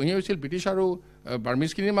চুক্তিখন চহী হৈছিল ব্ৰিটিছ আৰু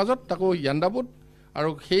বাৰ্মিজখিনিৰ মাজত তাকো ইয়াণ্ডাবুত আৰু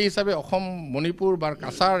সেই হিচাপে অসম মণিপুৰ বা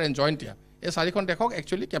কাছাৰ এণ্ড জয়ন্তীয়া এই 4খন দেশক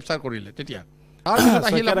একচুৱেলি কেপচাৰ কৰিলে তেতিয়া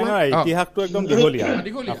ইতিহাসটো একদম দীঘলীয়া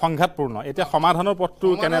সংঘাতপূৰ্ণ এতিয়া সমাধানৰ পথটো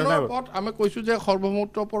কেনেধৰণে আমি কৈছোঁ যে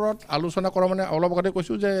সৰ্বভৌমত্বৰ ওপৰত আলোচনা কৰা মানে অলপ আগতে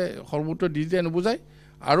কৈছোঁ যে সৰ্বভৌমত্ব দি দিয়ে নুবুজায়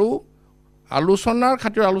আৰু আলোচনাৰ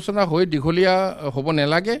খাতিৰত আলোচনা হৈ দীঘলীয়া হ'ব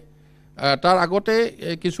নালাগে তাৰ আগতে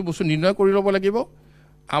কিছু বস্তু নিৰ্ণয় কৰি ল'ব লাগিব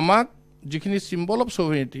আমাক যিখিনি চিম্বল অফ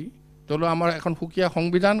ছভাৰেইনিটি ধৰি লওক আমাৰ এখন সুকীয়া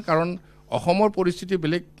সংবিধান কাৰণ অসমৰ পৰিস্থিতি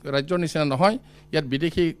বেলেগ ৰাজ্যৰ নিচিনা নহয় ইয়াত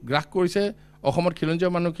বিদেশী গ্ৰাস কৰিছে অসমত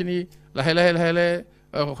খিলঞ্জীয়া মানুহখিনি লাহে লাহে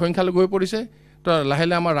সংখ্যালঘু হৈ পৰিছে তো লাহে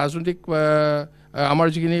লাহে আমাৰ ৰাজনৈতিক আমাৰ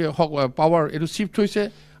যিখিনি পাৱাৰ এইটো শ্বিফ্ট হৈছে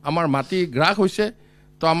আমাৰ মাটি গ্ৰাস হৈছে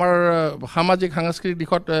তো আমাৰ সামাজিক সাংস্কৃতিক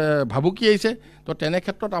দিশত ভাবুকি আহিছে তো তেনে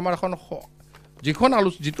ক্ষেত্ৰত আমাৰ এখন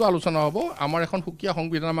যিটো আলোচনা হ'ব আমাৰ এখন সুকীয়া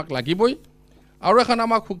সংবিধান আমাক লাগিবই আৰু এখন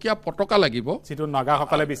আমাক সুকীয়া পতাকা লাগিব যিটো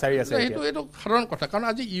নাগাসকলে বিচাৰি আছে এইটো সাধাৰণ কথা কাৰণ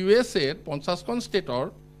আজি USA 50খন ষ্টেটৰ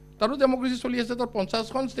তাৰো ডেমক্ৰেচি চলি আছে তো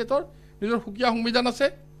 50খন ষ্টেটৰ নিজৰ সুকীয়া সংবিধান আছে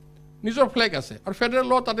নিজৰ ফ্লেগ আছে আৰু ফেডাৰেল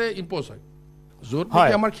ল তাতে ইম্প'জ হয় য'ত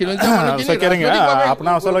আমাৰ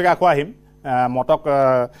আপোনাৰ ওচৰলৈকে আকৌ আহিম মটক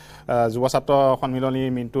যুৱ ছাত্ৰ সন্মিলনী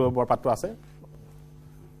মিণ্টু বৰপাত্ৰ আছে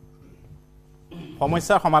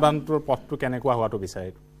সমস্যাৰ সমাধানটোৰ পথটো কেনেকুৱা হোৱাটো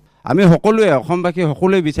বিচাৰে আমি সকলোৱে অসমবাসী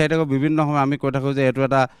সকলোৱে বিচাৰি থাকোঁ বিভিন্ন সময় আমি কৈ থাকোঁ যে এইটো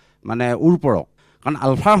এটা মানে উৰ্পৰক কাৰণ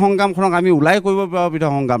আলফাৰ সংগ্ৰামখনক আমি ওলাই কৰিব পৰা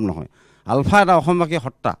বিধৰ সংগ্ৰাম নহয় আলফা এটা অসমবাসী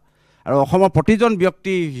সত্তা আৰু অসমৰ প্ৰতিজন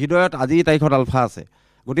ব্যক্তি হৃদয়ত আজিৰ তাৰিখত আলফা আছে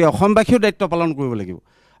গতিকে অসমবাসীও দায়িত্ব পালন কৰিব লাগিব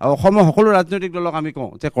আৰু অসমৰ সকলো ৰাজনৈতিক দলক আমি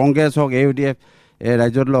কওঁ যে কংগ্ৰেছ হওক AUDF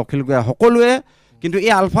ৰাজ্যৰ দল অখিল গগৈ সকলোৱে কিন্তু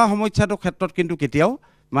এই আলফা সমস্যাটোৰ ক্ষেত্ৰত কিন্তু কেতিয়াও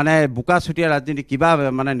মানে বোকা চুতীয়া ৰাজনীতি কিবা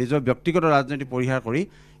মানে নিজৰ ব্যক্তিগত ৰাজনীতি পৰিহাৰ কৰি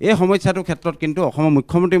এই সমস্যাটোৰ ক্ষেত্ৰত কিন্তু অসমৰ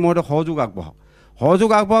মুখ্যমন্ত্ৰী মহোদয় সহযোগ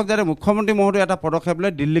আগবঢ়াওক যাতে মুখ্যমন্ত্ৰী মহোদয় এটা পদক্ষেপ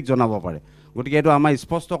লৈ দিল্লীক জনাব পাৰে গতিকে এইটো আমাৰ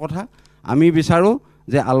স্পষ্ট কথা আমি বিচাৰোঁ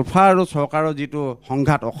যে আলফা আৰু চৰকাৰৰ যিটো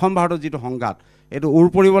সংঘাত অসম ভাৰতৰ যিটো সংঘাত এইটো উৰ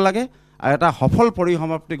পৰিব লাগে আৰু এটা সফল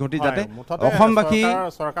পৰিসমাপ্তি ঘটি যাতে অসমবাসী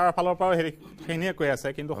চৰকাৰৰ ফালৰ পৰাও সেইখিনিয়ে কৈ আছে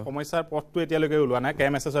কিন্তু সমস্যাৰ পথটো এতিয়ালৈকে ওলোৱা নাই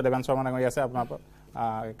KMSSৰ দেৱান শৰ্মা ডাঙৰীয়া আছে আপোনাৰ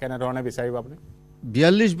কেনেধৰণে বিচাৰিব আপুনি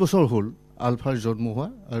 42 বছৰ হ'ল আলফাৰ জন্ম হোৱা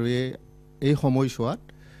আৰু এই সময়ছোৱাত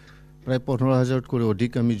প্ৰায় 15,000তকৈ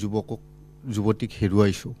অধিক আমি যুৱতীক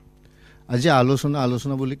হেৰুৱাইছোঁ আজি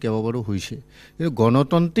আলোচনা বুলি কেইবাবাৰো হৈছে কিন্তু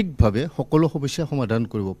গণতান্ত্ৰিকভাৱে সকলো সমস্যা সমাধান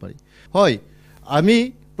কৰিব পাৰি হয় আমি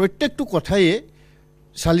প্ৰত্যেকটো কথাই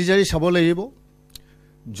চালি জাৰি চাব লাগিব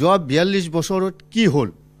যোৱা 42 বছৰত কি হ'ল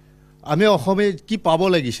আমি অসমে কি পাব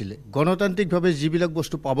লাগিছিলে গণতান্ত্ৰিকভাৱে যিবিলাক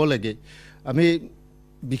বস্তু পাব লাগে আমি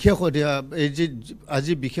বিশেষ এই যে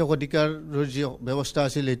আজি বিশেষ অধিকাৰৰ যি ব্যৱস্থা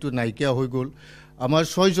আছিল সেইটো নাইকিয়া হৈ গ'ল আমাৰ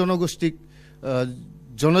 6 জনগোষ্ঠীক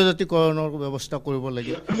জনজাতিকৰণৰ ব্যৱস্থা কৰিব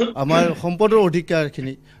লাগে আমাৰ সম্পদৰ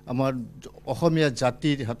অধিকাৰখিনি আমাৰ অসমীয়া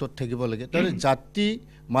জাতিৰ হাতত থাকিব লাগে তাৰ জাতি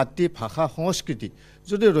মাতৃ ভাষা সংস্কৃতি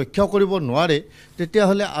যদি ৰক্ষা কৰিব নোৱাৰে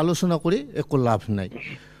তেতিয়াহ'লে আলোচনা কৰি একো লাভ নাই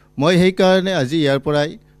মই সেইকাৰণে আজি ইয়াৰ পৰাই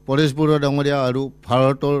পৰেশ বৰুৱা ডাঙৰীয়া আৰু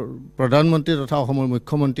ভাৰতৰ প্ৰধানমন্ত্ৰী তথা অসমৰ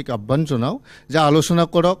মুখ্যমন্ত্ৰীক আহ্বান জনাওঁ যে আলোচনা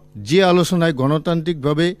কৰক যি আলোচনাই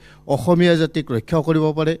গণতান্ত্ৰিকভাৱে অসমীয়া জাতিক ৰক্ষা কৰিব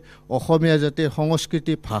পাৰে অসমীয়া জাতিৰ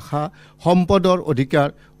সংস্কৃতি ভাষা সম্পদৰ অধিকাৰ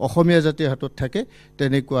অসমীয়া জাতিৰ হাতত থাকে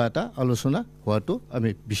তেনেকুৱা এটা আলোচনা হোৱাটো আমি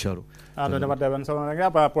বিচাৰোঁ ধন্যবাদ দেৱান শৰ্মা ডাঙৰীয়া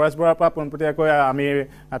পৰেশ বৰুৱাৰ পৰা পোনপটীয়াকৈ আমি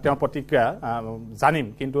তেওঁৰ প্ৰতিক্ৰিয়া জানিম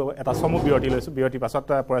কিন্তু এটা চমু বিৰতি লৈছোঁ বিৰতিৰ পাছত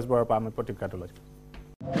পৰেশ বৰুৱাৰ পৰা আমি প্ৰতিক্ৰিয়াটো লৈছোঁ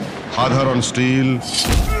সাধাৰণ ষ্টীল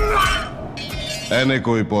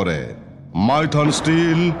এনেকৈ পৰে মাইথন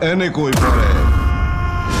ষ্টীল এনেকৈ পৰে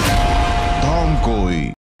ধমকৈ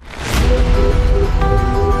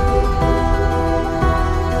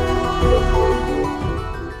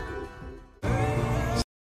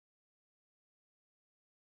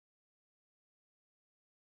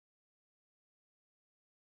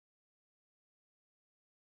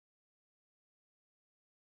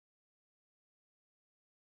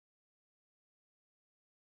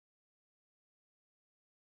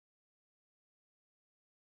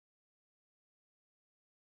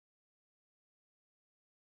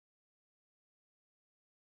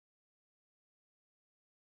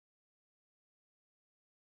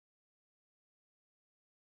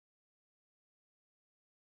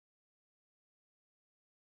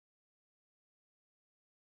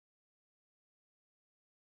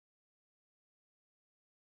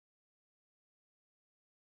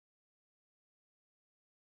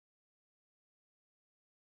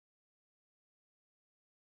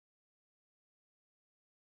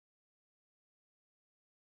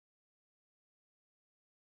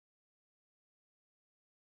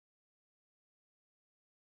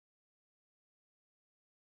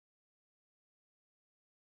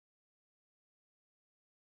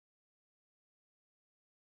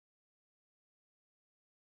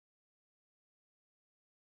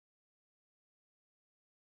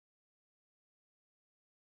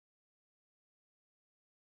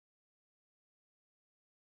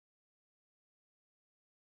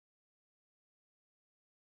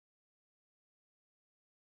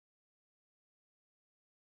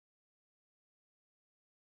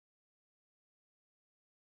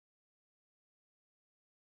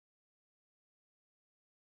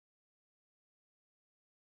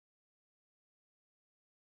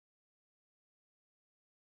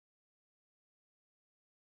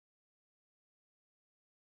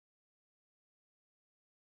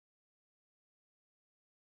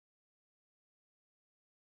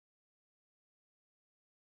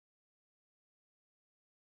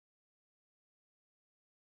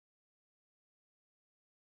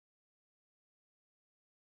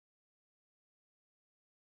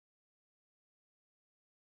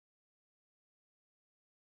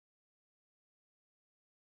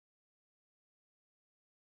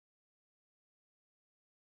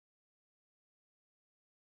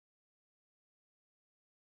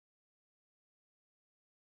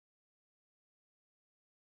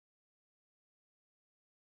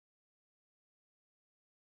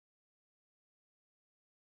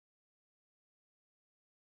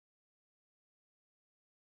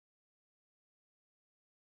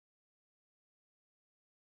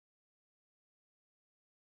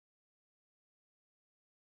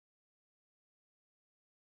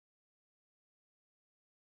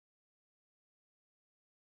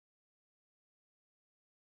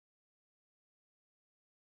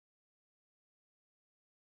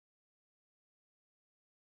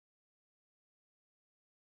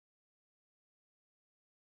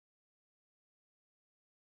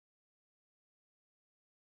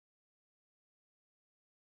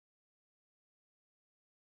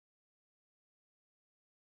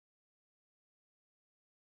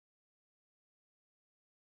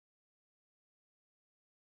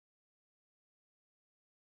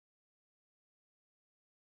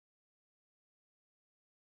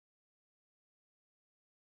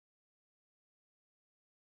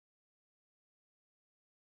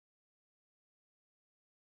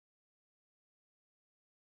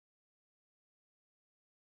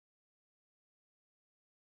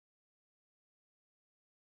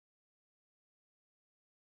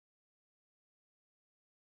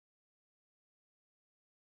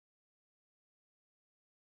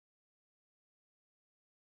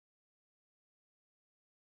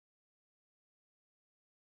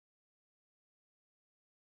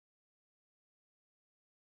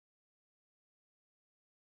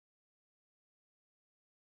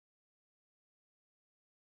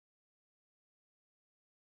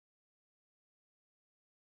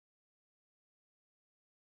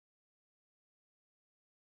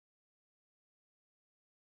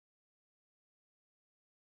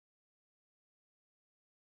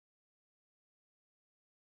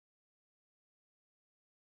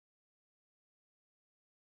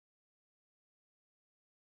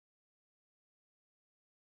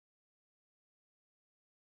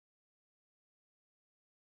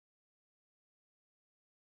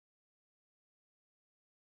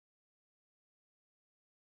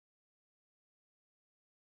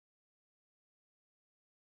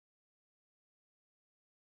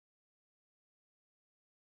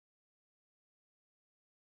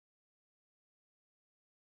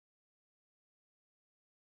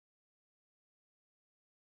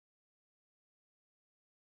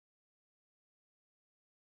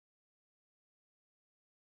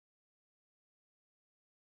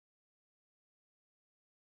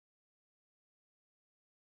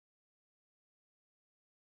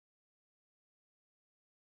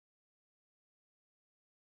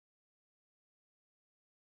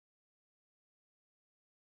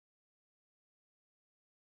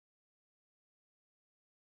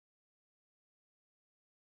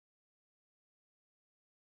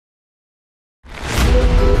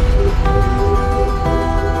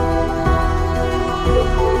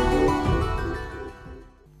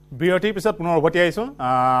বিৰতিৰ পিছত পুনৰ উভতি আহিছোঁ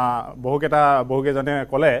বহুকেইজনে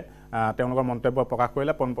ক'লে তেওঁলোকৰ মন্তব্য প্ৰকাশ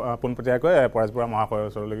কৰিলে পোনপটীয়াকৈ পৰেশ বৰুৱা মহাশয়ৰ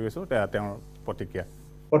ওচৰলৈ গৈছোঁ তেওঁৰ প্ৰতিক্ৰিয়া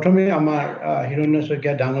প্ৰথমে আমাৰ হিৰণ্য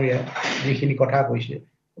শইকীয়া ডাঙৰীয়াই যিখিনি কথা কৈছে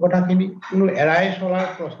কথাখিনি কোনো এৰাই চলাৰ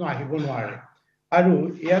প্ৰশ্ন আহিব নোৱাৰে আৰু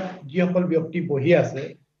ইয়াত যিসকল ব্যক্তি বহি আছে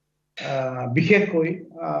বিশেষকৈ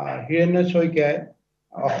হিৰণ্য শইকীয়াই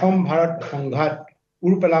অসম ভাৰত সংঘাত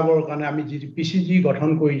উৰ পেলাবৰ কাৰণে আমি যি PCG গঠন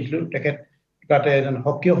কৰিছিলোঁ তেখেত তাতে এজন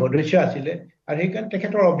সক্ৰিয় সদস্য আছিলে আৰু সেইকাৰণে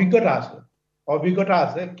তেখেতৰ অভিজ্ঞতা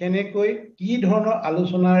আছে কেনেকৈ কি ধৰণৰ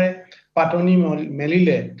আলোচনাৰে পাতনি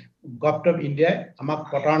মেলিলে গভৰ্ণমেণ্ট অফ ইণ্ডিয়াই আমাক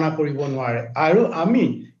প্ৰতাৰণা কৰিব নোৱাৰে আৰু আমি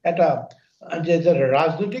এটা যে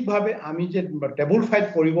ৰাজনৈতিকভাৱে আমি যে টেবুল ফাইট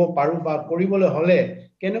কৰিব পাৰোঁ বা কৰিবলৈ হ'লে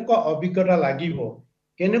কেনেকুৱা অভিজ্ঞতা লাগিব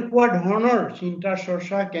কেনেকুৱা ধৰণৰ চিন্তা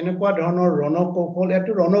চৰ্চা কেনেকুৱা ধৰণৰ ৰণকৌশল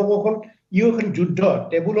এইটো ৰণকৌশল ইও এখন যুদ্ধ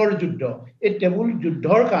টেবুলৰ যুদ্ধ এই টেবুল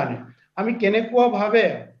যুদ্ধৰ কাৰণে আমি কেনেকুৱাভাৱে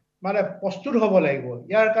মানে প্ৰস্তুত হ'ব লাগিব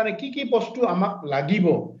ইয়াৰ কাৰণে কি বস্তু আমাক লাগিব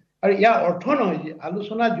আৰু ইয়াৰ অৰ্থ নহয় যে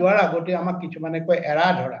আলোচনা যোৱাৰ আগতে আমাক কিছুমানে কয় এৰা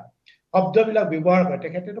ধৰা শব্দবিলাক ব্যৱহাৰ কৰে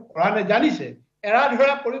তেখেতেতো কৰা নাজানিছে এৰা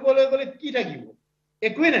ধৰা কৰিবলৈ গ'লে কি থাকিব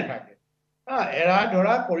একোৱেই নাথাকে এৰা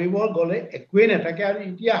ধৰা কৰিব গ'লে একোৱেই নাথাকে আৰু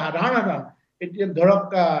এতিয়া সাধাৰণ এতিয়া ধৰক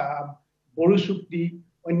বড়ো চুক্তি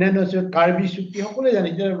অন্যান্য কাৰ্বি চুক্তি সকলোৱে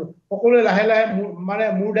জানিছে সকলোৱে লাহে লাহে মানে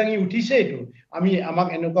মূৰ দাঙি উঠিছে এইটো আমাক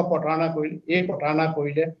এনেকুৱা প্ৰতাৰণা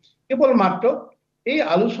কৰিলে কেৱল মাত্ৰ এই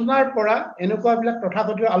আলোচনাৰ পৰা এনেকুৱাবিলাক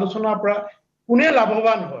তথাকথিত আলোচনাৰ পৰা কোনে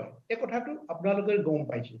লাভৱান হয় এই কথাটো আপোনালোকে গম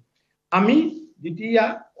পাইছে আমি যেতিয়া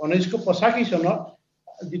 1985 চনত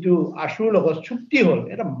যিটো আছুৰ লগত চুক্তি হ'ল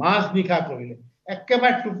এটা মাছ নিশা কৰিলে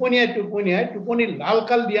একেবাৰে টোপনি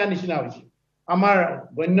লালকাল দিয়া নিচিনা হৈছে আমাৰ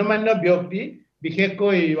গণ্যমান্য ব্যক্তি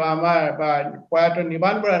বিশেষকৈ আমাৰ প্ৰয়াত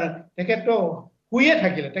নিবান বৰা তেখেতটো শুয়ে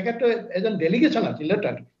থাকিলে তেখেতটো এজন ডেলিগেশ্যন আছিলে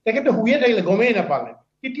তাত তেখেতটো শুয়ে থাকিলে গমেই নাপালে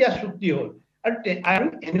কেতিয়া চুক্তি হ'ল আৰু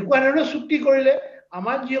এনেকুৱা ধৰণৰ চুক্তি কৰিলে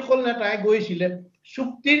আমাৰ যিসকল নেতাই গৈছিলে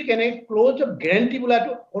চুক্তিৰ ক্লোজ অফ গেৰেণ্টি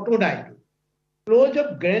বোলাটো ক'তো নাই ক্লোজ অফ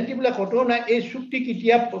গেৰেণ্টি বোলা ক'তো নাই এই চুক্তি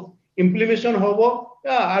কেতিয়া ইমপ্লিমেশ্যন হ'ব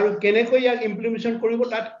আৰু কেনেকৈ ইয়াক ইমপ্লিমেশ্যন কৰিব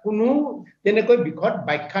তাত কোনো তেনেকৈ বিশদ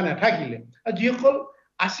ব্যাখ্যা নাথাকিলে আৰু যিসকল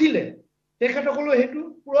আছিলে তেখেতসকলেও সেইটো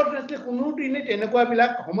পূৰত নাছিলে কোনোদিনে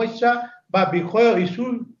তেনেকুৱাবিলাক সমস্যা বা বিষয় ইছ্যু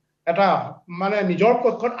এটা মানে নিজৰ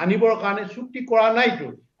পক্ষত আনিবৰ কাৰণে চুক্তি কৰা নাইতো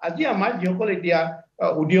আজি আমাৰ যিসকল এতিয়া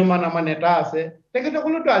উদীয়মান আমাৰ নেতা আছে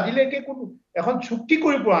তেখেতসকলেতো আজিলৈকে কোনো এখন চুক্তি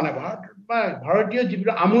কৰি পৰা নাই ভাৰতীয়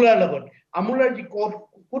যিবিলাক আমোলাৰ যি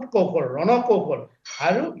কূট কৌশল ৰণকৌশল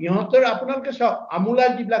আৰু ইহঁতৰ আপোনালোকে চাওক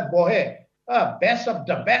আমোলাৰ যিবিলাক বহে best of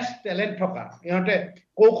the best talent থকা ইহঁতে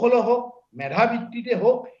কৌশল হওক মেধাবৃত্তিতে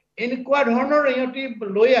হওক এনেকুৱা ধৰণৰ ইহঁতি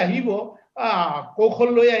লৈ আহিব কৌশল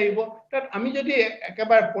লৈ আহিব তাত আমি যদি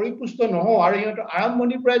একেবাৰে পৰিপুষ্ট নহওঁ আৰু ইহঁতৰ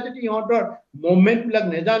আৰম্ভণিৰ পৰাই যদি ইহঁতৰ মুভমেণ্টবিলাক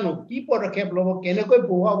নেজানো কি পদক্ষেপ ল'ব কেনেকৈ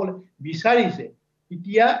বহুৱাবলৈ বিচাৰিছে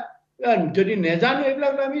তেতিয়া যদি নেজানো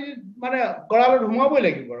এইবিলাক আমি মানে গড়ালত সোমাবই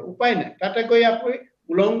লাগিব আৰু উপায় নাই তাতে গৈ আপুনি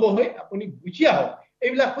উলংগ হৈ আপুনি গুচি আহক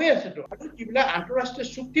এইবিলাক হৈ আছেতো আৰু যিবিলাক আন্তঃৰাষ্ট্ৰীয়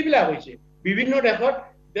চুক্তিবিলাক হৈছে বিভিন্ন দেশত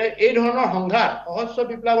এই ধৰণৰ সংঘাত সহস্ৰ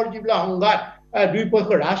বিপ্লৱৰ যিবিলাক সংঘাত দুই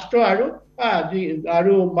পক্ষৰ ৰাষ্ট্ৰ আৰু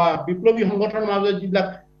বিপ্লৱী সংগঠনৰ মাজত যিবিলাক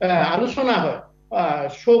আলোচনা হয়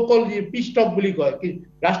সৌকল যি পিষ্টক বুলি কয়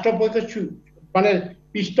ৰাষ্ট্ৰপক্ষ মানে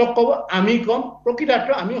পিষ্টক ক'ব আমি ক'ম প্ৰকৃতাৰ্থ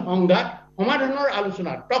আমি সংঘাত সমাধানৰ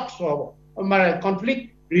আলোচনা টক্স হ'ব মানে কনফ্লিক্ট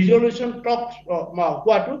ৰিজলিউশ্যন টক্স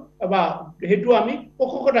হোৱাটো বা সেইটো আমি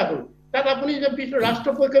পোষকতা কৰোঁ তাত আপুনি যে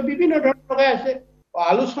ৰাষ্ট্ৰপক্ষে বিভিন্ন ধৰণৰ লগাই আছে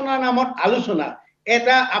আলোচনাৰ নামত আলোচনা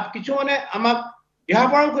এটা কিছুমানে আমাক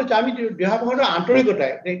দিহাপৰাও কৈছে আমি দিহাপৰাৰ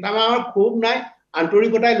আন্তৰিকতাই আমাৰ ক্ষোভ নাই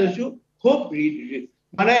আন্তৰিকতাই লৈছো খুব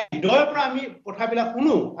মানে হৃদয়ৰ পৰা আমি কথাবিলাক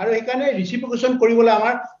শুনো আৰু সেইকাৰণে ৰিচিপ্ৰিকেশ্যন কৰিবলৈ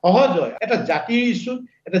আমাৰ সহজ হয় এটা জাতিৰ ইছ্যু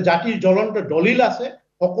এটা জাতিৰ জ্বলন্ত দলিল আছে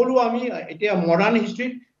সকলো আমি এতিয়া মডাৰ্ণ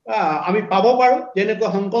হিষ্ট্ৰীত আমি পাব পাৰোঁ যেনেকৈ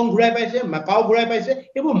হংকং ঘূৰাই পাইছে মাকাও ঘূৰাই পাইছে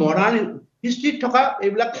এইবোৰ মডাৰ্ণ হিষ্ট্ৰীত থকা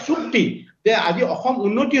এইবিলাক চুক্তি যে আজি অসম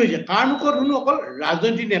উন্নতি হৈছে কাৰ মুখত শুনো অকল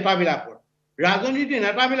ৰাজনৈতিক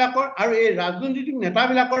নেতাবিলাকৰ আৰু এই ৰাজনৈতিক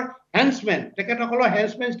নেতাবিলাকৰ হেণ্ডছমেন তেখেতসকলৰ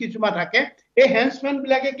হেণ্ডছমেন কিছুমান থাকে এই হেণ্ডছমেন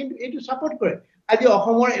বিলাকে কিন্তু এইটো ছাপোৰ্ট কৰে আজি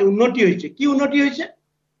অসমৰ উন্নতি হৈছে কি উন্নতি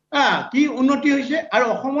হৈছে আৰু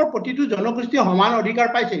অসমৰ প্ৰতিটো জনগোষ্ঠীয়ে সমান অধিকাৰ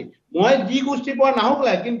পাইছে মই যি গোষ্ঠীৰ পৰা নাহক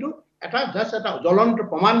লাগে কিন্তু এটা জ্বলন্ত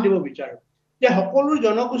প্ৰমাণ দিব বিচাৰো যে সকলো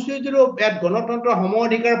জনগোষ্ঠীয়ে যদি গণতন্ত্ৰ সম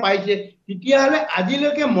অধিকাৰ পাইছে তেতিয়াহ'লে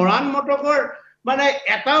আজিলৈকে মৰাণ মটকৰ মানে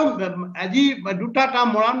এটাও আজি দুটা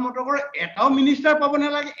মৰাণ মটকৰ এটাও মিনিষ্টাৰ পাব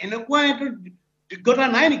নালাগে এনেকুৱা এইটো যোগ্যতা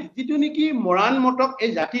নাই নেকি যিটো নেকি মৰাণ মটক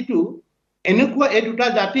এই জাতিটো এনেকুৱা এই দুটা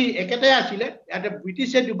জাতি একেটাই আছিলে ইয়াতে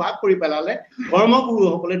ব্ৰিটিছে দুভাগ কৰি পেলালে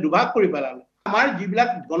ধৰ্মগুৰুসকলে দুভাগ কৰি পেলালে আমাৰ যিবিলাক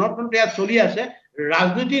গণতন্ত্ৰ ইয়াত চলি আছে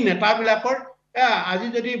ৰাজনৈতিক নেতাবিলাকৰ আজি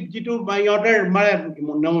যদি যিটো ইহঁতৰ মানে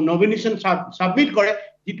নমিনেশ্যন ছাবমিট কৰে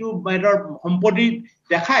যিটো ইহঁতৰ সম্পত্তি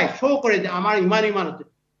দেখায় শ্ব' কৰে যে আমাৰ ইমান আছে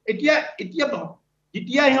এতিয়া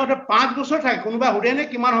যেতিয়া সিহঁতে 5 বছৰ থাকে কোনোবা সোধেনে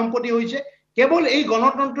কিমান সম্পত্তি হৈছে কেৱল এই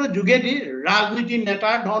গণতন্ত্ৰৰ যোগেদি ৰাজনীতিৰ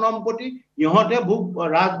নেতাৰ ধন সম্পত্তি ইহঁতে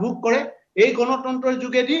ৰাজভোগ কৰে এই গণতন্ত্ৰৰ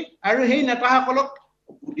যোগেদি আৰু সেই নেতাসকলক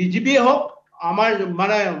ডিজিপিয়ে হওক আমাৰ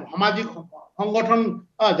মানে সামাজিক সংগঠন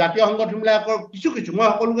জাতীয় সংগঠনবিলাকৰ কিছু মই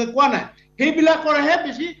সকলোকে কোৱা নাই সেইবিলাকৰহে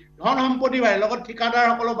বেছি ধন সম্পত্তি বাঢ়ে লগত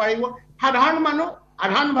ঠিকাদাৰসকলো বাঢ়িব সাধাৰণ মানুহ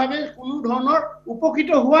সাধাৰণভাৱে কোনো ধৰণৰ উপকৃত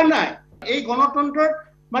হোৱা নাই এই গণতন্ত্ৰৰ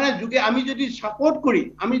মানে যোগে আমি যদি ছাপোৰ্ট কৰি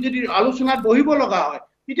আমি যদি আলোচনাত বহিব লগা হয়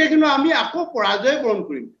তেতিয়া কিন্তু আমি আকৌ পৰাজয় বৰণ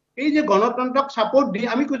কৰিম এই যে গণতন্ত্ৰক ছাপোৰ্ট দি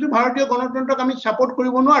আমি কৈছো ভাৰতীয় গণতন্ত্ৰক আমি ছাপোৰ্ট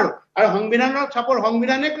কৰিব নোৱাৰো আৰু সংবিধানৰ ছাপোৰ্ট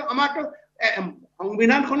সংবিধানে আমাৰতো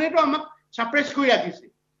সংবিধানখনেইতো আমাক ছাপ্ৰেছ কৰি ৰাখিছে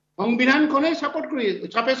সংবিধানখনেই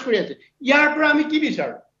ছাপ্ৰেছ কৰি আছে ইয়াৰ পৰা আমি কি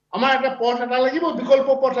বিচাৰো আমাৰ এটা পথ এটা লাগিব বিকল্প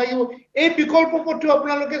পথ লাগিব এই বিকল্প পথটো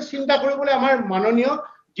আপোনালোকে চিন্তা কৰিবলৈ আমাৰ মাননীয়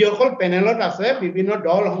যিসকল পেনেলত আছে বিভিন্ন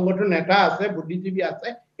দল সংগঠন নেতা আছে বুদ্ধিজীৱী আছে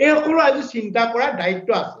এই সকলো আজি চিন্তা কৰাৰ দায়িত্ব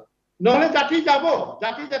আছে নহলে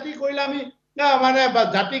জাতি কৰিলে আমি মানে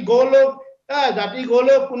জাতি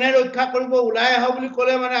গৌৰৱ কোনে ৰক্ষা কৰিব ওলাই আহা বুলি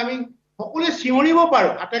ক'লে মানে আমি সকলোৱে চিঞৰিব পাৰো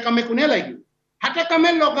হাতে কামে কোনে লাগিব হাতে কামে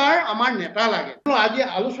লগাৰ আমাৰ নেতা লাগে আজি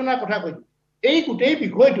আলোচনাৰ কথা কৈছো এই গোটেই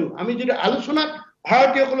বিষয়টো আমি যদি আলোচনাত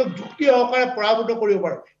ভাৰতীয়সকলক যুক্তি সহকাৰে পৰাভূত কৰিব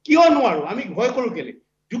পাৰো কিয় নোৱাৰো আমি ভয় কৰো কেলে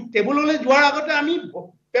টেবুললৈ যোৱাৰ আগতে আমি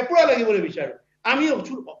পেপুৰা লাগিবলৈ বিচাৰো আমি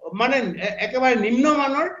মানে একেবাৰে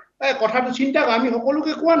নিম্নমানৰ কথাটো চিন্তা কৰো আমি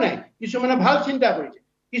সকলোকে কোৱা নাই কিছুমানে ভাল চিন্তা কৰিছে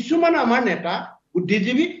কিছুমান আমাৰ নেতা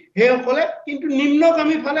বুদ্ধিজীৱী সেইসকলে কিন্তু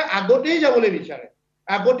নিম্নগামী ফালে আগতেই যাবলৈ বিচাৰে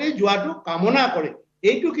আগতেই যোৱাটো কামনা কৰে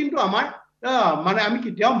এইটো কিন্তু আমাৰ মানে আমি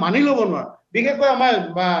কেতিয়াও মানি ল'ব নোৱাৰো বিশেষকৈ আমাৰ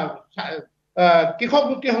কৃষক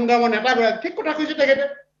মুক্তি সংগ্ৰামৰ নেতাগৰাকী ঠিক কথা কৈছে তেখেতে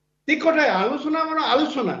ঠিক কথাই আলোচনা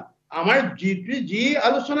আমাৰ যি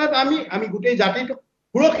আলোচনাত আমি গোটেই জাতিটোক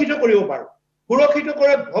সুৰক্ষিত কৰিব পাৰো সুৰক্ষিত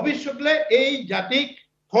কৰে ভৱিষ্যতলৈ এই জাতিক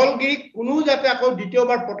ফলগিৰিক কোনো যাতে আকৌ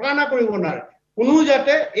দ্বিতীয়বাৰ প্ৰতাৰণা কৰিব নোৱাৰে কোনো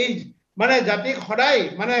যাতে এই মানে জাতিক সদায়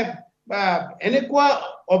মানে এনেকুৱা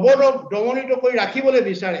অৱৰোধ দমনিত কৰি ৰাখিবলৈ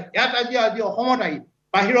বিচাৰে ইয়াত আজি অসমত আহি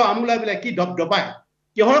বাহিৰৰ আমোলাবিলাক কি দপদপায়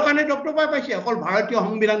কিহৰ কাৰণে দপদপাই পাইছে অকল ভাৰতীয়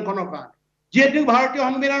সংবিধানখনৰ কাৰণে যিহেতু ভাৰতীয়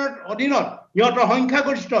সংবিধানৰ অধীনত ইহঁতৰ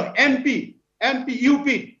সংখ্যাগৰিষ্ঠ এমপি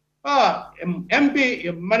ইউপি এমপি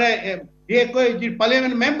মানে যি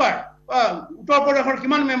পাৰ্লিয়ামেণ্ট মেম্বাৰ উত্তৰ প্ৰদেশৰ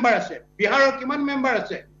কিমান মেম্বাৰ আছে বিহাৰৰ কিমান মেম্বাৰ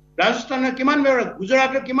আছে ৰাজস্থানৰ কিমান মেম্বাৰ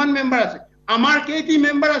গুজৰাটৰ কিমান মেম্বাৰ আছে আমাৰ কেইটি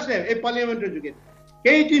মেম্বাৰ আছে এই পাৰ্লিয়ামেণ্টৰ যোগেদি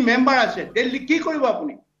কেইটি মেম্বাৰ আছে দিল্লী কি কৰিব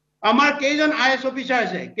আপুনি আমাৰ কেইজন IAS অফিচাৰ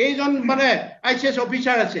আছে কেইজন মানে ICS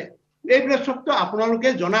অফিচাৰ আছে এইবিলাক সবটো আপোনালোকে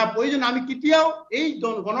জনা প্ৰয়োজন আমি কেতিয়াও এই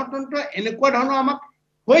গণতন্ত্ৰ এনেকুৱা ধৰণৰ আমাক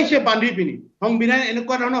হৈছে বান্ধি পিনি সংবিধান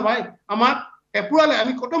এনেকুৱা ধৰণৰ ভাই আমাক পেপুৰালে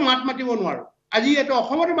আমি কত মাত মাতিব নোৱাৰো আজি এটা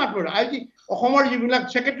অসমতে মাত মাতিব আজি অসমৰ যিবিলাক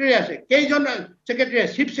সেক্ৰেটাৰী আছে কেইজন সেক্ৰেটাৰী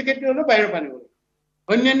চিফ সেক্ৰেটাৰী হলো বাহিৰৰ পানিব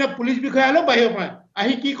অন্যান্য পুলিচ বিষয়া হলো বাহিৰৰ পৰা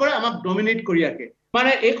আহি কি কৰে আমাক ডমিনেট কৰি ৰাখে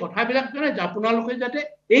মানে এই কথাবিলাক জানে আপোনালোকে যাতে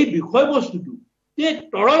এই বিষয়বস্তুটো যে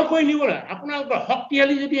তৰল কৰি নিবলৈ আপোনালোকৰ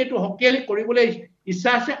শক্তিশালী যদি এইটো শক্তিশালী কৰিবলৈ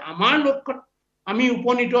ইচ্ছা আছে আমাৰ লক্ষ্যত আমি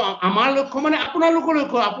উপনীত আমাৰ লক্ষ্য মানে আপোনালোকৰ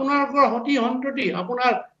লক্ষ্য আপোনালোকৰ সতি সন্ততি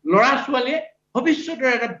আপোনাৰ ল'ৰা ছোৱালীয়ে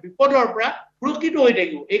ভৱিষ্যতৰ এটা বিপদৰ পৰা সুৰক্ষিত হৈ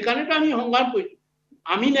থাকিব এই কাৰণেতো আমি সংগ্ৰাম কৰিছো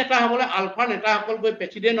আমি নেতা হ'বলৈ আলফা নেতাসকল গৈ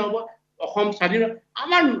প্ৰেচিডেণ্ট হ'ব অসম স্বাধীন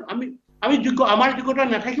আমি আমাৰ যোগ্যতা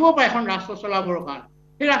নাথাকিব পাৰে এখন ৰাষ্ট্ৰ চলাবৰ কাৰণে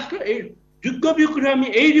সেই ৰাষ্ট্ৰ এই যোগ্য ব্যক্তি আমি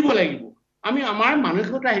এৰি দিব লাগিব আমি আমাৰ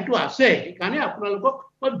মানসিকতা সেইটো আছে সেইকাৰণে আপোনালোকক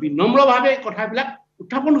মই বিনম্ৰভাৱে এই কথাবিলাক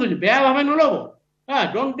উত্থাপন কৰিছো বেয়াভাৱে নল'ব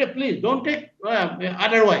প্লিজ ডোন্ট টেক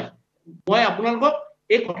আদাৰৱাইজ মই আপোনালোকক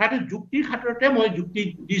এই কথাটো যুক্তিৰ খাতিৰতে মই যুক্তি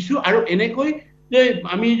দিছো আৰু এনেকৈ যে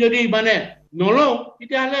আমি যদি মানে নলওঁ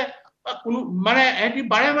তেতিয়াহ'লে কোনো মানে এটি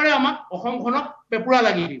বাৰে বাৰে আমাক অসমখনক পেপুৰা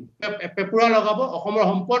লাগি দিব পেপুৰা লগাব অসমৰ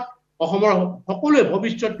সম্পদ অসমৰ সকলোৱে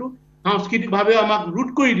ভৱিষ্যতটো সাংস্কৃতিকভাৱে আমাক ৰোধ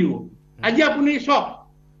কৰি দিব আজি আপুনি চাওক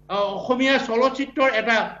অসমীয়া চলচ্চিত্ৰৰ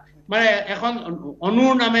এটা মানে এখন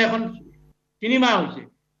অনুৰ নামে এখন চিনেমা হৈছে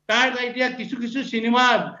তাৰ এতিয়া কিছু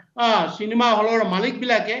চিনেমা হলৰ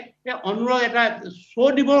মালিকবিলাকে এই অনুৰ এটা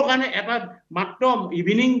শ্ব' দিবৰ কাৰণে এটা মাত্ৰ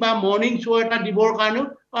ইভিনিং বা মৰ্ণিং শ্ব' এটা দিবৰ কাৰণেও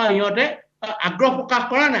সিহঁতে আগ্ৰহ প্ৰকাশ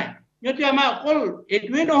কৰা নাই সিহঁতে আমাৰ অকল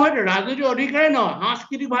এইটোৱে নহয় ৰাজনৈতিক অধিকাৰে নহয়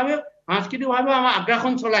সাংস্কৃতিকভাৱে আমাৰ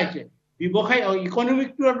আগ্ৰাসন চলাইছে ব্যৱসায়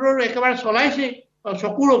ইকনমিকটো একেবাৰে চলাইছে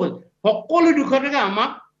চকুৰ আগত সকলো দিশতে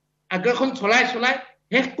আমাক আগ্ৰাসন চলাই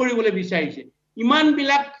শেষ কৰিবলৈ বিচাৰিছে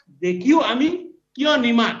ইমানবিলাক দেখিও আমি কিয়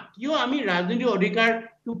আমি ৰাজনৈতিক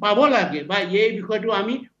অধিকাৰটো পাব লাগে বা এই বিষয়টো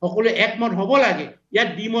আমি সকলোৱে একমত হ'ব লাগে ইয়াত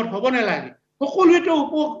দ্বিমত হ'ব নালাগে সকলোৱেতো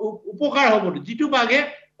উপকাৰ হ'ব যিটো বাঘে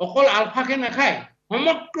অকল আলফাকে নাখায়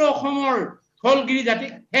সমগ্ৰ অসমৰ থলগিৰি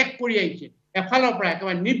জাতিক শেষ কৰি আহিছে এফালৰ পৰা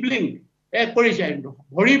একেবাৰে নিবলিং কৰিছে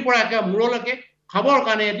ভৰিৰ পৰা একেবাৰে মূৰলৈকে খাবৰ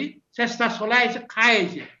কাৰণে এটি চেষ্টা চলাই আহিছে খাই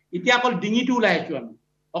আহিছে এতিয়া অকল ডিঙিটো ওলাই আছো আমি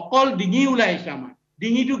অকল ডিঙি ওলাই আহিছে আমাৰ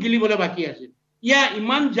ডিঙিটো গিলিবলৈ বাকী আছে ইয়া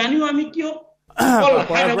ইমান জানিও আমি কিয়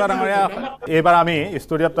এইবাৰ আমি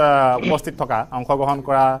ষ্টুডিঅ'ত উপস্থিত থকা অংশগ্ৰহণ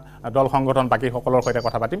কৰা দল সংগঠন বাকীসকলৰ সৈতে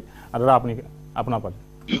কথা পাতিম দাদা আপুনি আপোনাৰ পৰা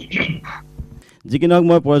যি কি নহওক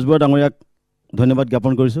মই পৰেশ বৰুৱা ডাঙৰীয়াক ধন্যবাদ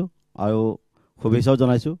জ্ঞাপন কৰিছোঁ আৰু শুভেচ্ছাও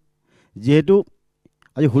জনাইছোঁ যিহেতু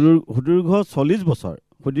আজি সুদীৰ্ঘ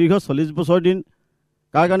 40 বছৰ দিন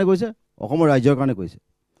কাৰ কাৰণে কৈছে অসমৰ ৰাইজৰ কাৰণে কৈছে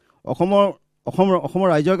অসমৰ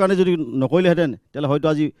ৰাইজৰ কাৰণে যদি নকৰিলেহেঁতেন তেতিয়াহ'লে হয়তো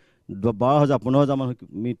আজি 12,000 15,000 মানুহ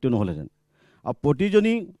মৃত্যু নহ'লহেঁতেন আৰু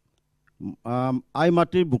প্ৰতিজনী আই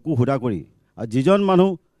মাতৃৰ বুকু সুধা কৰি আৰু যিজন মানুহ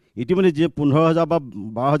ইতিমধ্যে যি 15,000 বা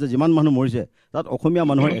 12,000 যিমান মানুহ মৰিছে তাত অসমীয়া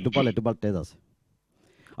মানুহৰ এটোপাল তেজ আছে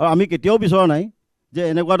আৰু আমি কেতিয়াও বিচৰা নাই যে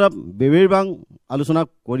এনেকুৱা এটা বেবেৰবাং আলোচনা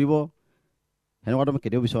কৰিব সেনেকুৱাটো আমি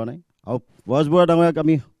কেতিয়াও বিচৰা নাই আৰু পৰেশ বৰুৱা ডাঙৰীয়াক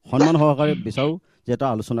আমি সন্মান সহকাৰে বিচাৰোঁ যে এটা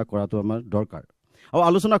আলোচনা কৰাটো আমাৰ দৰকাৰ আৰু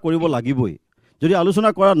আলোচনা কৰিব লাগিবই যদি আলোচনা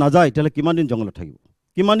কৰা নাযায় তেতিয়াহ'লে কিমান দিন জংঘলত থাকিব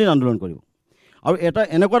কিমান দিন আন্দোলন কৰিব আৰু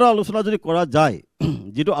এনেকুৱা এটা আলোচনা যদি কৰা যায়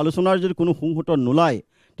যিটো আলোচনাৰ যদি কোনো সুংহূত্ৰ নোলায়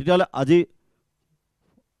তেতিয়াহ'লে আজি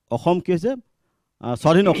অসম কি হৈছে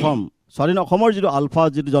স্বাধীন অসমৰ যিটো আলফা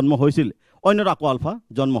যিটো জন্ম হৈছিল অন্য আকৌ আলফা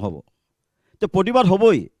জন্ম হ'ব তে প্ৰতিবাদ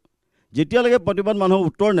হ'বই যেতিয়ালৈকে প্ৰতিবাদ মানুহৰ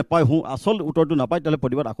উত্তৰ নাপায় আচল উত্তৰটো নাপায় তেতিয়াহ'লে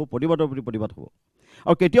প্ৰতিবাদৰ প্ৰতি প্ৰতিবাদ হ'ব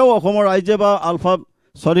আৰু কেতিয়াও অসমৰ ৰাইজে বা আলফা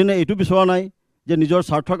স্বাধীনে এইটো বিচৰা নাই যে নিজৰ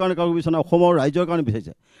স্বাৰ্থৰ কাৰণে কাৰো বিচৰা নাই অসমৰ ৰাইজৰ কাৰণে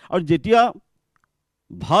বিচাৰিছে আৰু যেতিয়া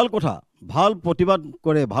ভাল কথা ভাল প্ৰতিবাদ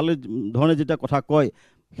কৰে ভাল ধৰণে যেতিয়া কথা কয়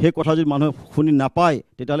সেই কথা যদি মানুহে শুনি নাপায়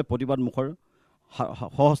তেতিয়াহ'লে প্ৰতিবাদ মুখৰ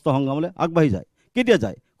সহস্ত সংগ্ৰামলৈ আগবাঢ়ি যায় কেতিয়া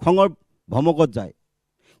যায় খঙৰ ভমকত যায়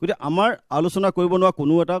গতিকে আমাৰ আলোচনা কৰিব নোৱাৰা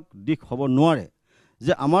কোনো এটা দিশ হ'ব নোৱাৰে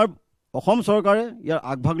যে আমাৰ অসম চৰকাৰে ইয়াৰ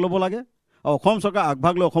আগভাগ ল'ব লাগে আৰু অসম চৰকাৰে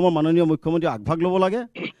আগভাগ লৈ অসমৰ মাননীয় মুখ্যমন্ত্ৰীয়ে আগভাগ ল'ব লাগে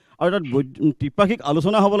আৰু তাত ত্ৰিপাক্ষিক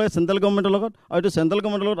আলোচনা হ'ব লাগে চেণ্ট্ৰেল গভৰ্ণমেণ্টৰ লগত আৰু এইটো চেণ্ট্ৰেল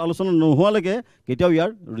গভৰ্ণমেণ্টৰ লগত আলোচনা নোহোৱালৈকে কেতিয়াও ইয়াৰ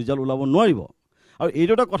ৰিজাল্ট ওলাব নোৱাৰিব আৰু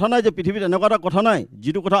এইটো এটা কথা নাই যে পৃথিৱীত এনেকুৱা এটা কথা নাই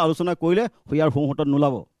যিটো কথা আলোচনা কৰিলে ইয়াৰ সংহতত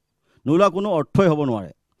নোলোৱা কোনো অৰ্থই হ'ব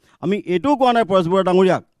নোৱাৰে আমি এইটোও কোৱা নাই পৰেশ বৰুৱা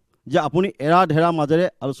ডাঙৰীয়াক যে আপুনি এৰা ধেৰা মাজেৰে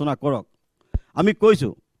আলোচনা কৰক আমি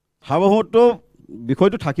কৈছোঁ সাৰ্বভৌমত্ব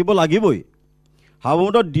বিষয়টো থাকিব লাগিবই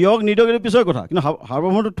সাৰ্বভৌমত্ব দিয়ক নিদিয়ক এইটো পিছৰ কথা কিন্তু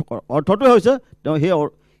সাৰ্বভৌমত্ব অৰ্থটোৱে হৈছে তেওঁ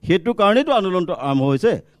সেইটো কাৰণেইতো আন্দোলনটো আৰম্ভ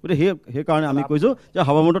হৈছে গতিকে সেইকাৰণে আমি কৈছোঁ যে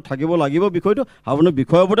সাৰ্বভৌমত্ব থাকিব লাগিব বিষয়টো সাৰ্বভৌমত্ব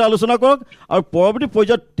বিষয়ৰ ওপৰতে আলোচনা কৰক আৰু পৰৱৰ্তী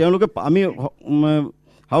পৰ্যায়ত তেওঁলোকে আমি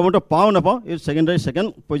সাৰ্বভৌমত্ব পাওঁ নাপাওঁ এই ছেকেণ্ড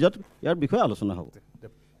পৰ্যায়ত ইয়াৰ বিষয়ে আলোচনা হ'ব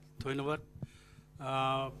ধন্যবাদ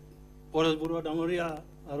পৰেশ বৰুৱা ডাঙৰীয়া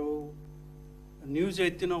আৰু নিউজ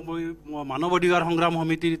 18ক মই মানৱ অধিকাৰ সংগ্ৰাম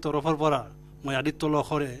সমিতিৰ তৰফৰ পৰা মই আদিত্য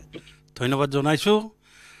লখৰে ধন্যবাদ জনাইছোঁ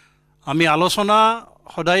আমি আলোচনা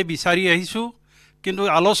সদায় বিচাৰি আহিছোঁ কিন্তু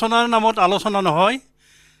আলোচনাৰ নামত আলোচনা নহয়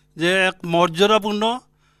যে এক মৰ্যাদাপূৰ্ণ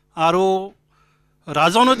আৰু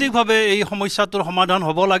ৰাজনৈতিকভাৱে এই সমস্যাটোৰ সমাধান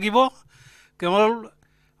হ'ব লাগিব কেৱল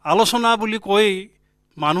আলোচনা বুলি কৈ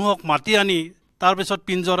মানুহক মাতি আনি তাৰপিছত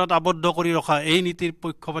পিঞ্জৰাত আবদ্ধ কৰি ৰখা এই নীতিৰ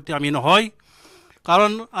পক্ষপাতি আমি নহয়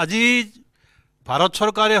কাৰণ আজি ভাৰত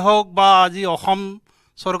চৰকাৰে হওক বা আজি অসম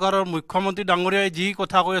চৰকাৰৰ মুখ্যমন্ত্ৰী ডাঙৰীয়াই যি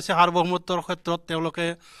কথা কৈ আছে সাৰ্বভৌমত্বৰ ক্ষেত্ৰত তেওঁলোকে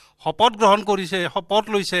শপত গ্ৰহণ কৰিছে শপত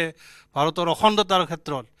লৈছে ভাৰতৰ অখণ্ডতাৰ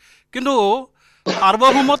ক্ষেত্ৰত কিন্তু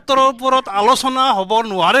সাৰ্বভৌমত্বৰ ওপৰত আলোচনা হ'ব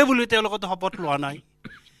নোৱাৰে বুলি তেওঁলোকে শপত লোৱা নাই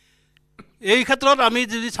এই ক্ষেত্ৰত আমি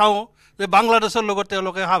যদি চাওঁ যে বাংলাদেশৰ লগত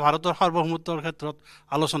তেওঁলোকে ভাৰতৰ সাৰ্বভৌমত্বৰ ক্ষেত্ৰত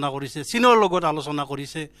আলোচনা কৰিছে চীনৰ লগত আলোচনা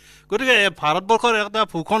কৰিছে গতিকে ভাৰতবৰ্ষৰ এটা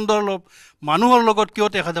ভূখণ্ডৰ মানুহৰ লগত কিয়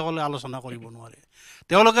তেখেতসকলে আলোচনা কৰিব নোৱাৰে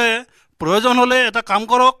তেওঁলোকে প্ৰয়োজন হ'লে এটা কাম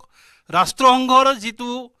কৰক ৰাষ্ট্ৰসংঘৰ যিটো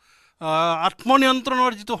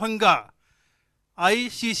আত্মনিয়ন্ত্ৰণৰ যিটো সংজ্ঞা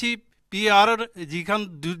ICCPR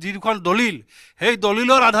যিখন দলিল সেই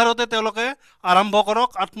দলিলৰ আধাৰতে তেওঁলোকে আৰম্ভ কৰক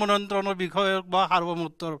আত্মনিয়ন্ত্ৰণৰ বিষয়ত বা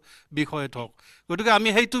সাৰ্বভৌমত্বৰ বিষয়ত হওক গতিকে আমি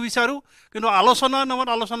সেইটো বিচাৰোঁ কিন্তু আলোচনাৰ নামত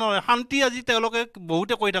আলোচনা নহয় শান্তি আজি তেওঁলোকে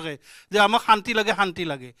বহুতে কৈ থাকে যে আমাক শান্তি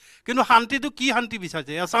লাগে কিন্তু শান্তিটো কি শান্তি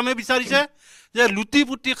বিচাৰিছে আছামে বিচাৰিছে যে লুটি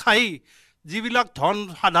পুটি খাই যিবিলাক ধন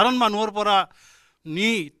সাধাৰণ মানুহৰ পৰা নি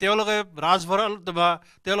তেওঁলোকে ৰাজভঁৰাল বা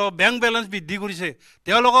তেওঁলোকৰ বেংক বেলেঞ্চ বৃদ্ধি কৰিছে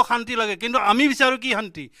তেওঁলোকক শান্তি লাগে কিন্তু আমি বিচাৰোঁ কি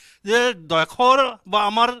শান্তি যে দেশৰ বা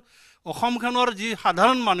আমাৰ অসমখনৰ যি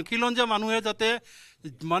সাধাৰণ মানুহ খিলঞ্জীয়া মানুহে যাতে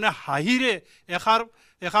মানে হাঁহিৰে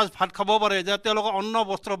এসাঁজ ভাত খাব পাৰে যে তেওঁলোকৰ অন্ন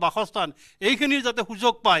বস্ত্ৰ বাসস্থান এইখিনিৰ যাতে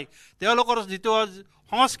সুযোগ পায় তেওঁলোকৰ যিটো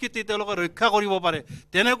সংস্কৃতি তেওঁলোকে ৰক্ষা কৰিব পাৰে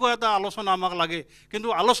তেনেকুৱা এটা আলোচনা আমাক লাগে কিন্তু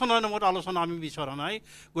আলোচনাৰ নামত আলোচনা আমি বিচৰা নাই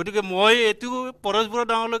গতিকে মই এইটো পৰেশ বৰুৱা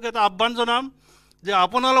ডাঙৰলৈকে এটা আহ্বান জনাম যে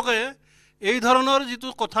আপোনালোকে এই ধৰণৰ যিটো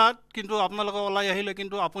কথাত কিন্তু আপোনালোকে ওলাই আহিলে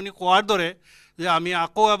কিন্তু আপুনি কোৱাৰ দৰে যে আমি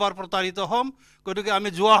আকৌ এবাৰ প্ৰতাৰিত হ'ম গতিকে আমি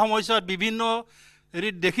যোৱা সময়ছোৱাত বিভিন্ন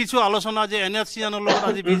হেৰিত দেখিছোঁ আলোচনা যে NHCNৰ লগত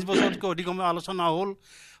আজি 20 বছৰতকৈ অধিক সময় আলোচনা হ'ল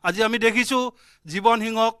আজি আমি দেখিছোঁ জীৱন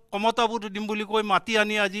সিংহক কমতাবোৰ দিম বুলি কৈ মাতি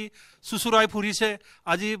আনি আজি চুচুৰাই ফুৰিছে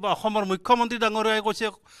আজি অসমৰ মুখ্যমন্ত্ৰী ডাঙৰীয়াই কৈছে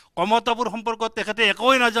কমতাবোৰ সম্পৰ্কত তেখেতে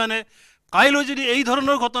একোৱে নাজানে কাইলৈ যদি এই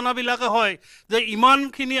ধৰণৰ ঘটনাবিলাকে হয় যে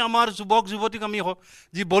ইমানখিনি আমাৰ যুৱক যুৱতীক আমি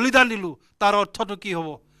যি বলিদান দিলোঁ তাৰ অৰ্থটো কি হ'ব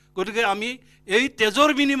গতিকে আমি এই তেজৰ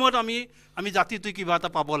বিনিময়ত আমি জাতিটো কিবা এটা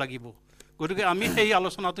পাব লাগিব গতিকে আমি সেই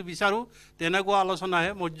আলোচনাটো বিচাৰোঁ তেনেকুৱা আলোচনাহে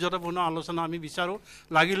মৰ্যাদাপূৰ্ণ আলোচনা আমি বিচাৰোঁ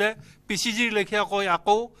লাগিলে PCGৰ লেখীয়াকৈ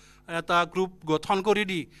আকৌ এটা গ্ৰুপ গঠন কৰি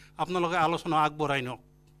দি আপোনালোকে আলোচনা আগবঢ়াই নিয়ক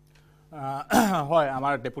হয়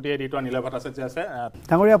আমাৰ ডেপুটি এডিটৰ নীলভ ভট্টাচাৰ্য আছে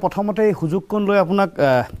ডাঙৰীয়া প্ৰথমতে এই সুযোগকণ লৈ আপোনাক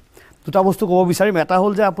দুটা বস্তু ক'ব বিচাৰিম এটা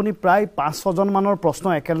হ'ল যে আপুনি প্ৰায় 5-6জন মানৰ প্ৰশ্ন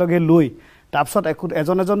একেলগে লৈ তাৰপিছত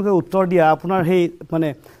এজন এজনকৈ উত্তৰ দিয়া আপোনাৰ সেই মানে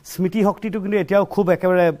স্মৃতি শক্তিটো কিন্তু এতিয়াও খুব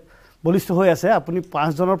একেবাৰে বলিষ্ঠ হৈ আছে আপুনি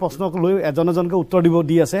 5জনৰ প্ৰশ্নক লৈ এজন এজনকৈ উত্তৰ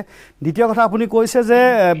দি আছে দ্বিতীয় কথা আপুনি কৈছে যে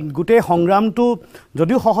গোটেই সংগ্ৰামটো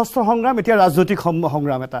যদিও সশস্ত্ৰ সংগ্ৰাম এতিয়া ৰাজনৈতিক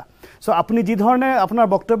সংগ্ৰাম এটা সো আপুনি যি ধৰণে আপোনাৰ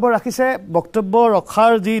বক্তব্য ৰাখিছে বক্তব্য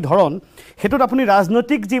ৰখাৰ যি ধৰণ হেতুত আপুনি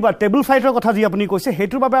ৰাজনৈতিক যি বা টেবল ফাইটৰ কথা যি আপুনি কৈছে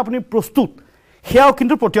হেতুৰ বাবে আপুনি প্ৰস্তুত সেয়াও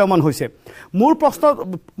কিন্তু প্ৰতীয়মান হৈছে মোৰ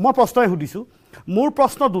মই প্ৰশ্নই সুধিছোঁ মোৰ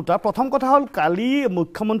প্ৰশ্ন দুটা প্ৰথম কথা হ'ল কালি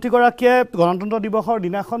মুখ্যমন্ত্ৰীগৰাকীয়ে গণতন্ত্ৰ দিৱসৰ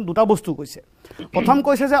দিনাখন দুটা বস্তু কৈছে প্ৰথম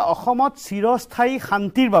কৈছে যে অসমত চিৰস্থায়ী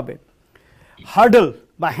শান্তিৰ বাবে হাৰ্ডল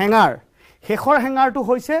বা হেঙাৰ শেষৰ হেঙাৰটো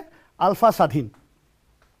হৈছে আলফা স্বাধীন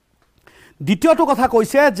দ্বিতীয়টো কথা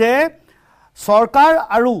কৈছে যে চৰকাৰ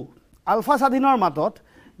আৰু আলফা স্বাধীনৰ মাজত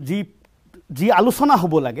যি আলোচনা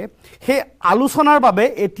হ'ব লাগে সেই আলোচনাৰ বাবে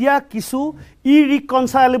এতিয়া কিছু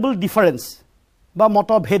ইৰিকনচাইলেবল ডিফাৰেন্স বা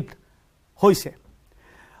মতভেদ হৈছে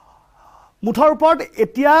মুঠৰ ওপৰত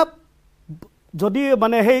এতিয়া যদি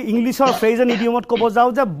মানে সেই ইংলিছৰ ফ্ৰেজ এণ্ড ইডিয়মত ক'ব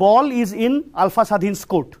যাওঁ যে বল ইজ ইন আলফা স্বাধীন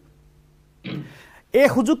স্কোৰ্ট এই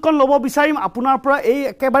সুযোগকণ ল'ব বিচাৰিম আপোনাৰ পৰা এই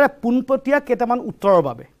একেবাৰে পোনপটীয়া কেইটামান উত্তৰৰ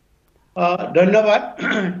বাবে ধন্যবাদ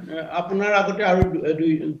আপোনাৰ আগতে আৰু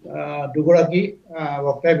দুগৰাকী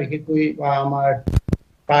বক্তাই বিশেষকৈ আমাৰ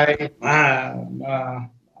প্ৰায়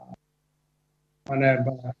মানে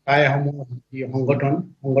প্ৰায়সমূহ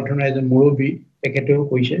সংগঠনৰ এজন মুৰব্বী তেখেতেও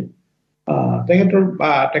কৈছে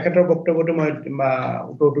তেখেতৰ বক্তব্যটো মই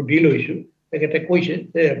উত্তৰটো দি লৈছোঁ তেখেতে কৈছে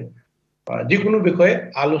যে যিকোনো বিষয়ে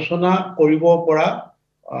আলোচনা কৰিব পৰা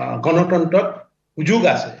গণতন্ত্ৰত সুযোগ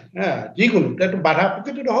আছে যিকোনো এইটো বাধা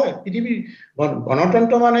প্ৰকৃতিটো হয় পৃথিৱীৰ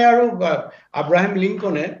গণতন্ত্ৰ মানে আৰু আব্ৰাহাম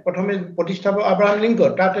লিংকনে প্ৰথমে প্ৰতিষ্ঠাপক আব্ৰাহাম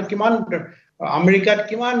লিংকন তাতে কিমান আমেৰিকাত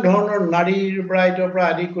কিমান ধৰণৰ নাৰীৰ ৰাইটৰ পৰা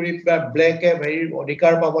আদি কৰি ব্লেকে হেৰিৰ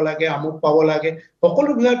অধিকাৰ পাব লাগে আমুক পাব লাগে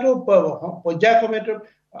সকলোবিলাকতো পৰ্যায়ক্ৰমে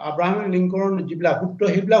আব্ৰাহাম লিংকনৰ যিবিলাক সূত্ৰ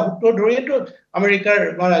সেইবিলাক সূত্ৰ ধৰিয়েতো আমেৰিকাৰ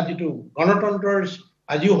যিটো গণতন্ত্ৰৰ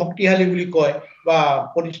আজিও শক্তিশালী বুলি কয় বা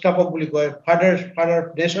প্ৰতিষ্ঠাপক বুলি কয় ফাদাৰ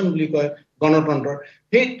নেশ্যন বুলি কয় গণতন্ত্ৰৰ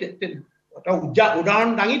সেই এটা উদাহৰণ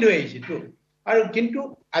দাঙি ধৰি আহিছেতো আৰু কিন্তু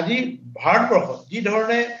আজি ভাৰতবৰ্ষত যি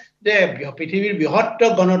ধৰণে যে পৃথিৱীৰ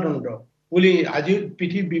বৃহত্তৰ গণতন্ত্ৰ বুলি আজি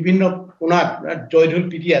পৃথিৱীৰ বিভিন্ন কোণাত জয়ঢোল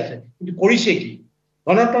পিটি আছে কিন্তু কৰিছে কি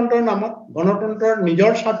গণতন্ত্ৰৰ নামত গণতন্ত্ৰৰ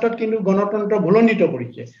নিজৰ স্বাৰ্থত কিন্তু গণতন্ত্ৰ ভুলণ্ডিত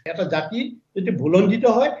কৰিছে এটা জাতি যদি ভুলণ্ডিত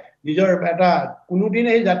হয় নিজৰ এটা কোনোদিন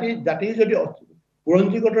এই জাতিৰ যদি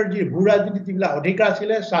বুৰঞ্জীগতৰ যি ভূ ৰাজনীতি যিবিলাক অধিকাৰ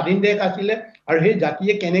আছিলে স্বাধীন দেশ আছিলে আৰু সেই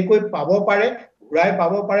জাতিয়ে কেনেকৈ পাব পাৰে ঘূৰাই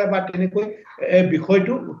পাব পাৰে বা তেনেকৈ এই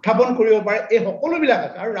বিষয়টো উত্থাপন কৰিব পাৰে এই সকলোবিলাক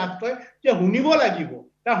আছে আৰু ৰাষ্ট্ৰই যে শুনিব লাগিব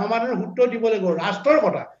তাৰ সমাধানৰ সূত্ৰ দিব লাগিব ৰাষ্ট্ৰৰ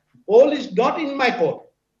কথা all is not in my court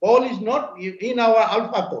all is not in our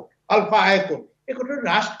alpha I court এই কথা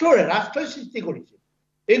ৰাষ্ট্ৰই সৃষ্টি কৰিছে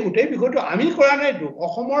এই গোটেই বিষয়টো আমি কৰা নাইতো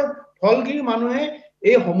অসমৰ ফলগিৰি মানুহে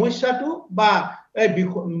এই সমস্যাটো বা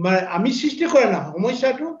আমি সৃষ্টি কৰা না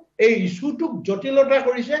সমস্যাটো এই ইস্যুটোক জটিলতা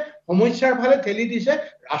কৰিছে সমস্যাৰ ফালে ঠেলি দিছে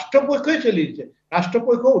ৰাষ্ট্ৰপক্ষই ঠেলি দিছে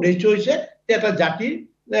ৰাষ্ট্ৰপক্ষৰ উদ্দেশ্য হৈছে যে এটা জাতিৰ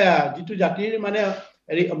যিটো জাতিৰ মানে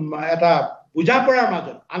এটা বুজা পৰাৰ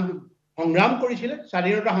মাজত সংগ্ৰাম কৰিছিলে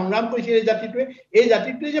স্বাধীনতা সংগ্ৰাম কৰিছিলে এই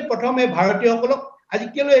জাতিটোৱে যে প্ৰথমে ভাৰতীয়সকলক আজি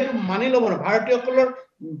কেলৈ এইটো মানি ল'ব ন ভাৰতীয়সকলৰ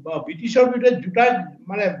ব্ৰিটিছৰ বিৰুদ্ধে জোতা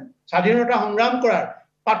মানে স্বাধীনতা সংগ্ৰাম কৰাৰ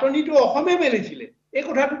পাতনিটো অসমে মেলিছিলে এই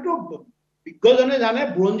কথাটোতো বিজ্ঞজনে জানে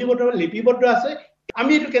বুৰঞ্জীবদ্ধ লিপিবদ্ধ আছে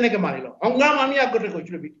আমি এইটো কেনেকে মানি লওঁ সংগ্ৰাম আমি আগতে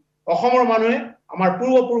কৈছিলো অসমৰ মানুহে আমাৰ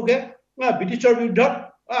পূৰ্বপুৰুষে ব্ৰিটিছৰ বিৰুদ্ধত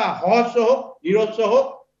সহস্ৰ হওক নিৰস্ব হওক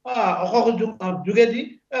অসহযোগেদি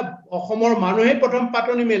অসমৰ মানুহে প্ৰথম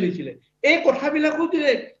পাতনি মেলিছিলে এই কথাবিলাকো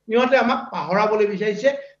যে সিহঁতে আমাক পাহৰাবলৈ বিচাৰিছে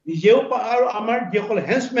নিজেও আৰু আমাৰ যিসকল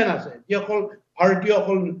হেন্সমেন আছে যিসকল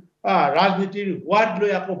ভাৰতীয়সকল ৰাজনীতিৰ সোৱাদ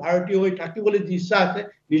লৈ আকৌ ভাৰতীয় হৈ থাকিবলৈ যি ইচ্ছা আছে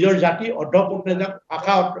নিজৰ জাতি অধপতনে যাওক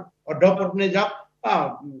ভাষা অধপতনে যাওক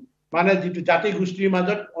মানে যিটো জাতি গোষ্ঠীৰ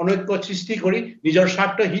মাজত অনৈক্য সৃষ্টি কৰি নিজৰ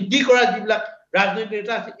স্বাৰ্থ সিদ্ধি কৰা যিবিলাক ৰাজনৈতিক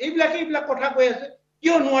নেতা আছে এইবিলাক কথা কৈ আছে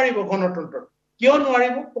কিয় নোৱাৰিব গণতন্ত্ৰত কিয়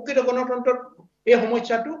নোৱাৰিব প্ৰকৃত গণতন্ত্ৰত এই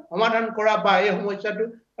সমস্যাটো সমাধান কৰা বা এই সমস্যাটো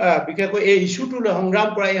বিশেষকৈ এই ইস্যুটোলৈ সংগ্ৰাম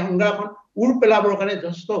কৰা এই সংগ্ৰামখন উৰ পেলাবৰ কাৰণে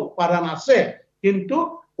যথেষ্ট উপাদান আছে কিন্তু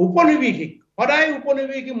উপনিৱেশিক সদায়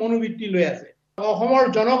উপনিৱেশিক মনোবৃত্তি লৈ আছে অসমৰ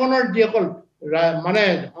জনগণৰ যিসকল মানে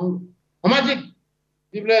সামাজিক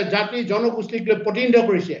যিবিলাক জাতি জনগোষ্ঠীক লৈ প্ৰতিনিধিত্ব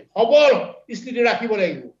কৰিছে সবল স্থিতি ৰাখিব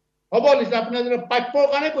লাগিব সবল আপোনাৰ প্ৰাপ্যৰ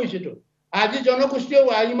কাৰণে কৈছেতো আজি জনগোষ্ঠীয়েও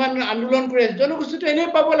ইমান আন্দোলন কৰি আছে জনগোষ্ঠীটো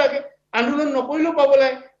এনেই পাব লাগে আন্দোলন নকৰিলেও পাব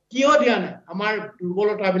লাগে কিয় দিয়া নাই আমাৰ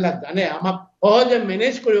দুৰ্বলতাবিলাক জানে আমাক সহজে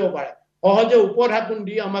মেনেজ কৰিব পাৰে সহজে উপঢাকুন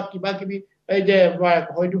দি আমাক কিবা কিবি এই যে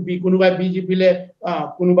হয়তো কোনোবাই বিজেপিলে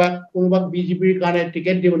কোনোবাক বিজেপিৰ কাৰণে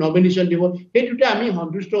টিকেট দিব নমিনেশ্যন দিব সেইটোতে আমি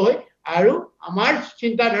সন্তুষ্ট হৈ আৰু আমাৰ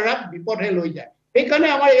চিন্তাধাৰাক বিপথে লৈ যায় সেইকাৰণে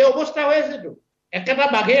আমাৰ এই অৱস্থা হৈ আছেতো একেটা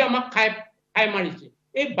বাঘে আমাক খাই মাৰিছে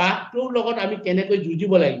এই বাঘটোৰ লগত আমি কেনেকৈ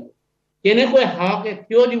যুঁজিব লাগিব কেনেকৈ সাহসে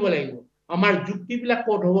থিয় দিব লাগিব আমাৰ যুক্তিবিলাক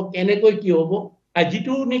ক'ত হ'ব কেনেকৈ কি হ'ব আৰু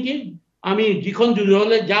যিটো নেকি আমি যিখন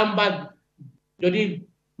যুঁজলৈ যাম বা যদি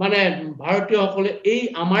মানে ভাৰতীয়সকলে এই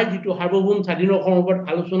আমাৰ যিটো সাৰ্বভৌম স্বাধীন অসমৰ ওপৰত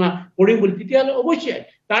আলোচনা কৰিম বুলি তেতিয়াহ'লে অৱশ্যে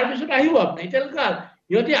তাৰপিছত আহিব আপোনাৰ এতিয়ালৈকে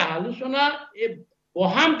সিহঁতে আলোচনা এই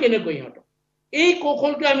বহাম কেনেকৈ সিহঁতক এই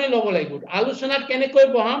কৌশলটো আমি ল'ব লাগিব আলোচনাত কেনেকৈ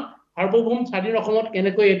বহাম সাৰ্বভৌম স্বাধীন অসমত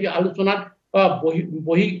কেনেকৈ এতিয়া আলোচনাত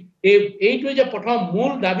বহি এইটোৱে যে প্ৰথম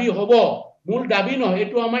মূল দাবী হ'ব মূল দাবী নহয়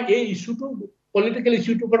এইটো আমাৰ এই ইস্যুটো পলিটিকেল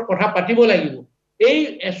ইস্যুটোৰ ওপৰত কথা পাতিব লাগিব এই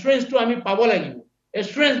এছুৰেঞ্চটো আমি পাব লাগিব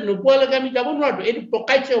এছুৰেঞ্চ নোপোৱালৈকে আমি যাব নোৱাৰো এইটো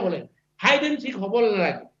প্ৰকাশ্য হ'ব লাগে হাইড এণ্ড চিক হ'ব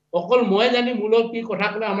নালাগে অকল মই জানি মূলত কি কথা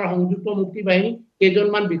ক'লে আমাৰ সংযুক্ত মুক্তি বাহিনী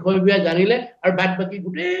কেইজনমান বিষয়ববীয়া জানিলে আৰু বাদ বাকী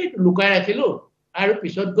গোটেইটো লুকাই ৰাখিলো আৰু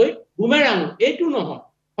পিছত গৈ বুমেৰাং এইটো নহয়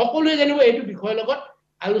সকলোৱে জানিব এইটো বিষয়ৰ লগত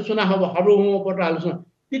আলোচনা হ'ব সাৰ্বভৌমৰ ওপৰত আলোচনা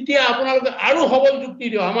তেতিয়া আপোনালোকে আৰু সবল যুক্তি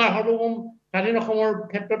দিয়ক আমাৰ সাৰ্বভৌম স্বাধীন অসমৰ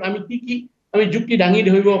ক্ষেত্ৰত আমি কি আমি যুক্তি দাঙি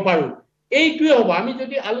ধৰিব পাৰো এইটোৱে হ'ব আমি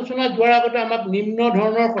যদি আলোচনা যোৱাৰ আগতে আমাক নিম্ন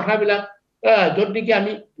ধৰণৰ কথাবিলাক য'ত নেকি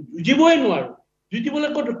আমি যুঁজিবই নোৱাৰো যুঁজিবলৈ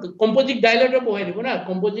ক'ত কম্পজিট ডায়লগত বহাই দিব না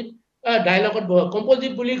কম্পজিট ডায়লগত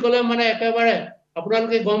কম্পজিট বুলি ক'লে মানে একেবাৰে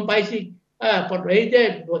আপোনালোকে গম পাইছে এই যে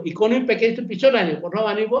ইকনমিক পেকেজটো পিছত আনিব প্ৰথম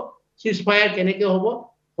আনিব চিজ ফায়াৰ কেনেকৈ হ'ব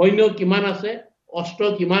সৈন্য কিমান আছে অস্ত্ৰ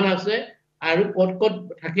কিমান আছে আৰু ক'ত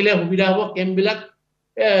থাকিলে সুবিধা হ'ব কেম্পবিলাক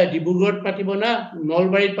ডিব্ৰুগড়ত পাতিব না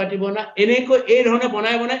নলবাৰীত পাতিব না এনেকৈ এই ধৰণে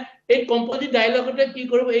বনাই এই কম্পজিট ডায়লগতে কি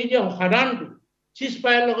কৰিব এই যে সাধাৰণটো চিজ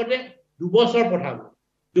ফায়াৰ লগতে 2 বছৰ পঠাব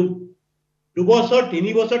 2 বছৰ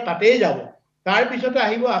 3 বছৰ তাতেই যাব তাৰপিছতে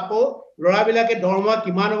আহিব আকৌ ল'ৰাবিলাকে দৰমহা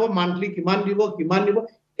কিমান হ'ব মান্থলি কিমান দিব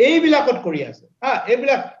এইবিলাকত কৰি আছে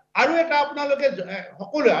এইবিলাক আৰু এটা আপোনালোকে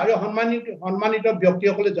সকলোৱে আৰু সন্মানিত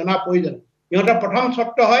ব্যক্তিসকলে জনা প্ৰয়োজন ইহঁতৰ প্ৰথম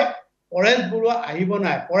চৰ্ত হয় পৰেশ বৰুৱা আহিব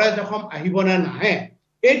নাই পৰেশ অসম আহিব নে নাহে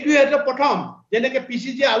এইটোৱে এটা প্ৰথম যেনেকে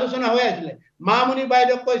পিচিজি আলোচনা হৈ আছিলে মামণি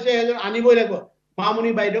বাইদেউক কৈছে এজন আনিবই লাগিব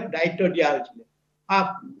মামণি বাইদেউক দায়িত্ব দিয়া হৈছিলে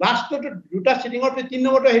লাষ্টত 2টা চিটিঙৰ 3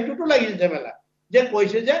 নম্বৰটো সেইটোতো লাগিছে ঝামেলা যে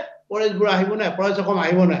কৈছে যে পৰেশ বৰুৱা আহিব নাই পৰেশ অসম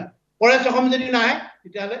আহিব নাই পৰেশ অসম যদি নাহে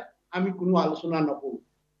তেতিয়াহ'লে আমি কোনো আলোচনা নকৰো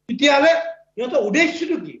তেতিয়াহ'লে ইহঁতৰ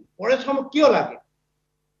উদ্দেশ্যটো কি পৰেশ অসমক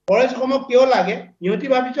কিয় লাগে ইহঁতি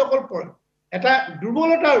ভাবিছে অকল এটা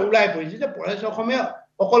দুৰ্বলতা ওলাই পৰিছে যে পৰেশ অসমে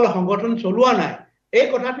অকল সংগঠন চলোৱা নাই এই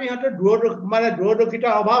কথাটো ইহঁতৰ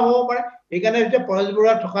দূৰদৰ্শিতাৰ অভাৱ হ'ব পাৰে সেইকাৰণে যে পৰেশ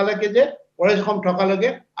বৰুৱা থকালৈকে যে পৰেশ অসম থকালৈকে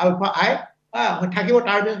আলফা আই থাকিব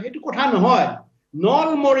তাৰ সেইটো কথা নহয়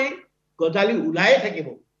নলমৰি গজালি ওলাই থাকিব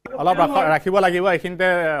অলপ ৰাখিব লাগিব এইখিনিতে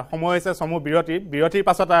সময় হৈছে চমু বিৰতিৰ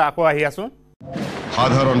পাছত আকৌ আহি আছো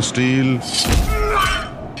সাধাৰণ ষ্টীল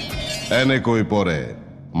এনেকৈ পৰে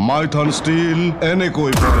মাইথন ষ্টীল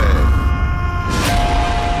এনেকৈ পৰে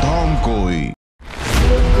ধমকৈ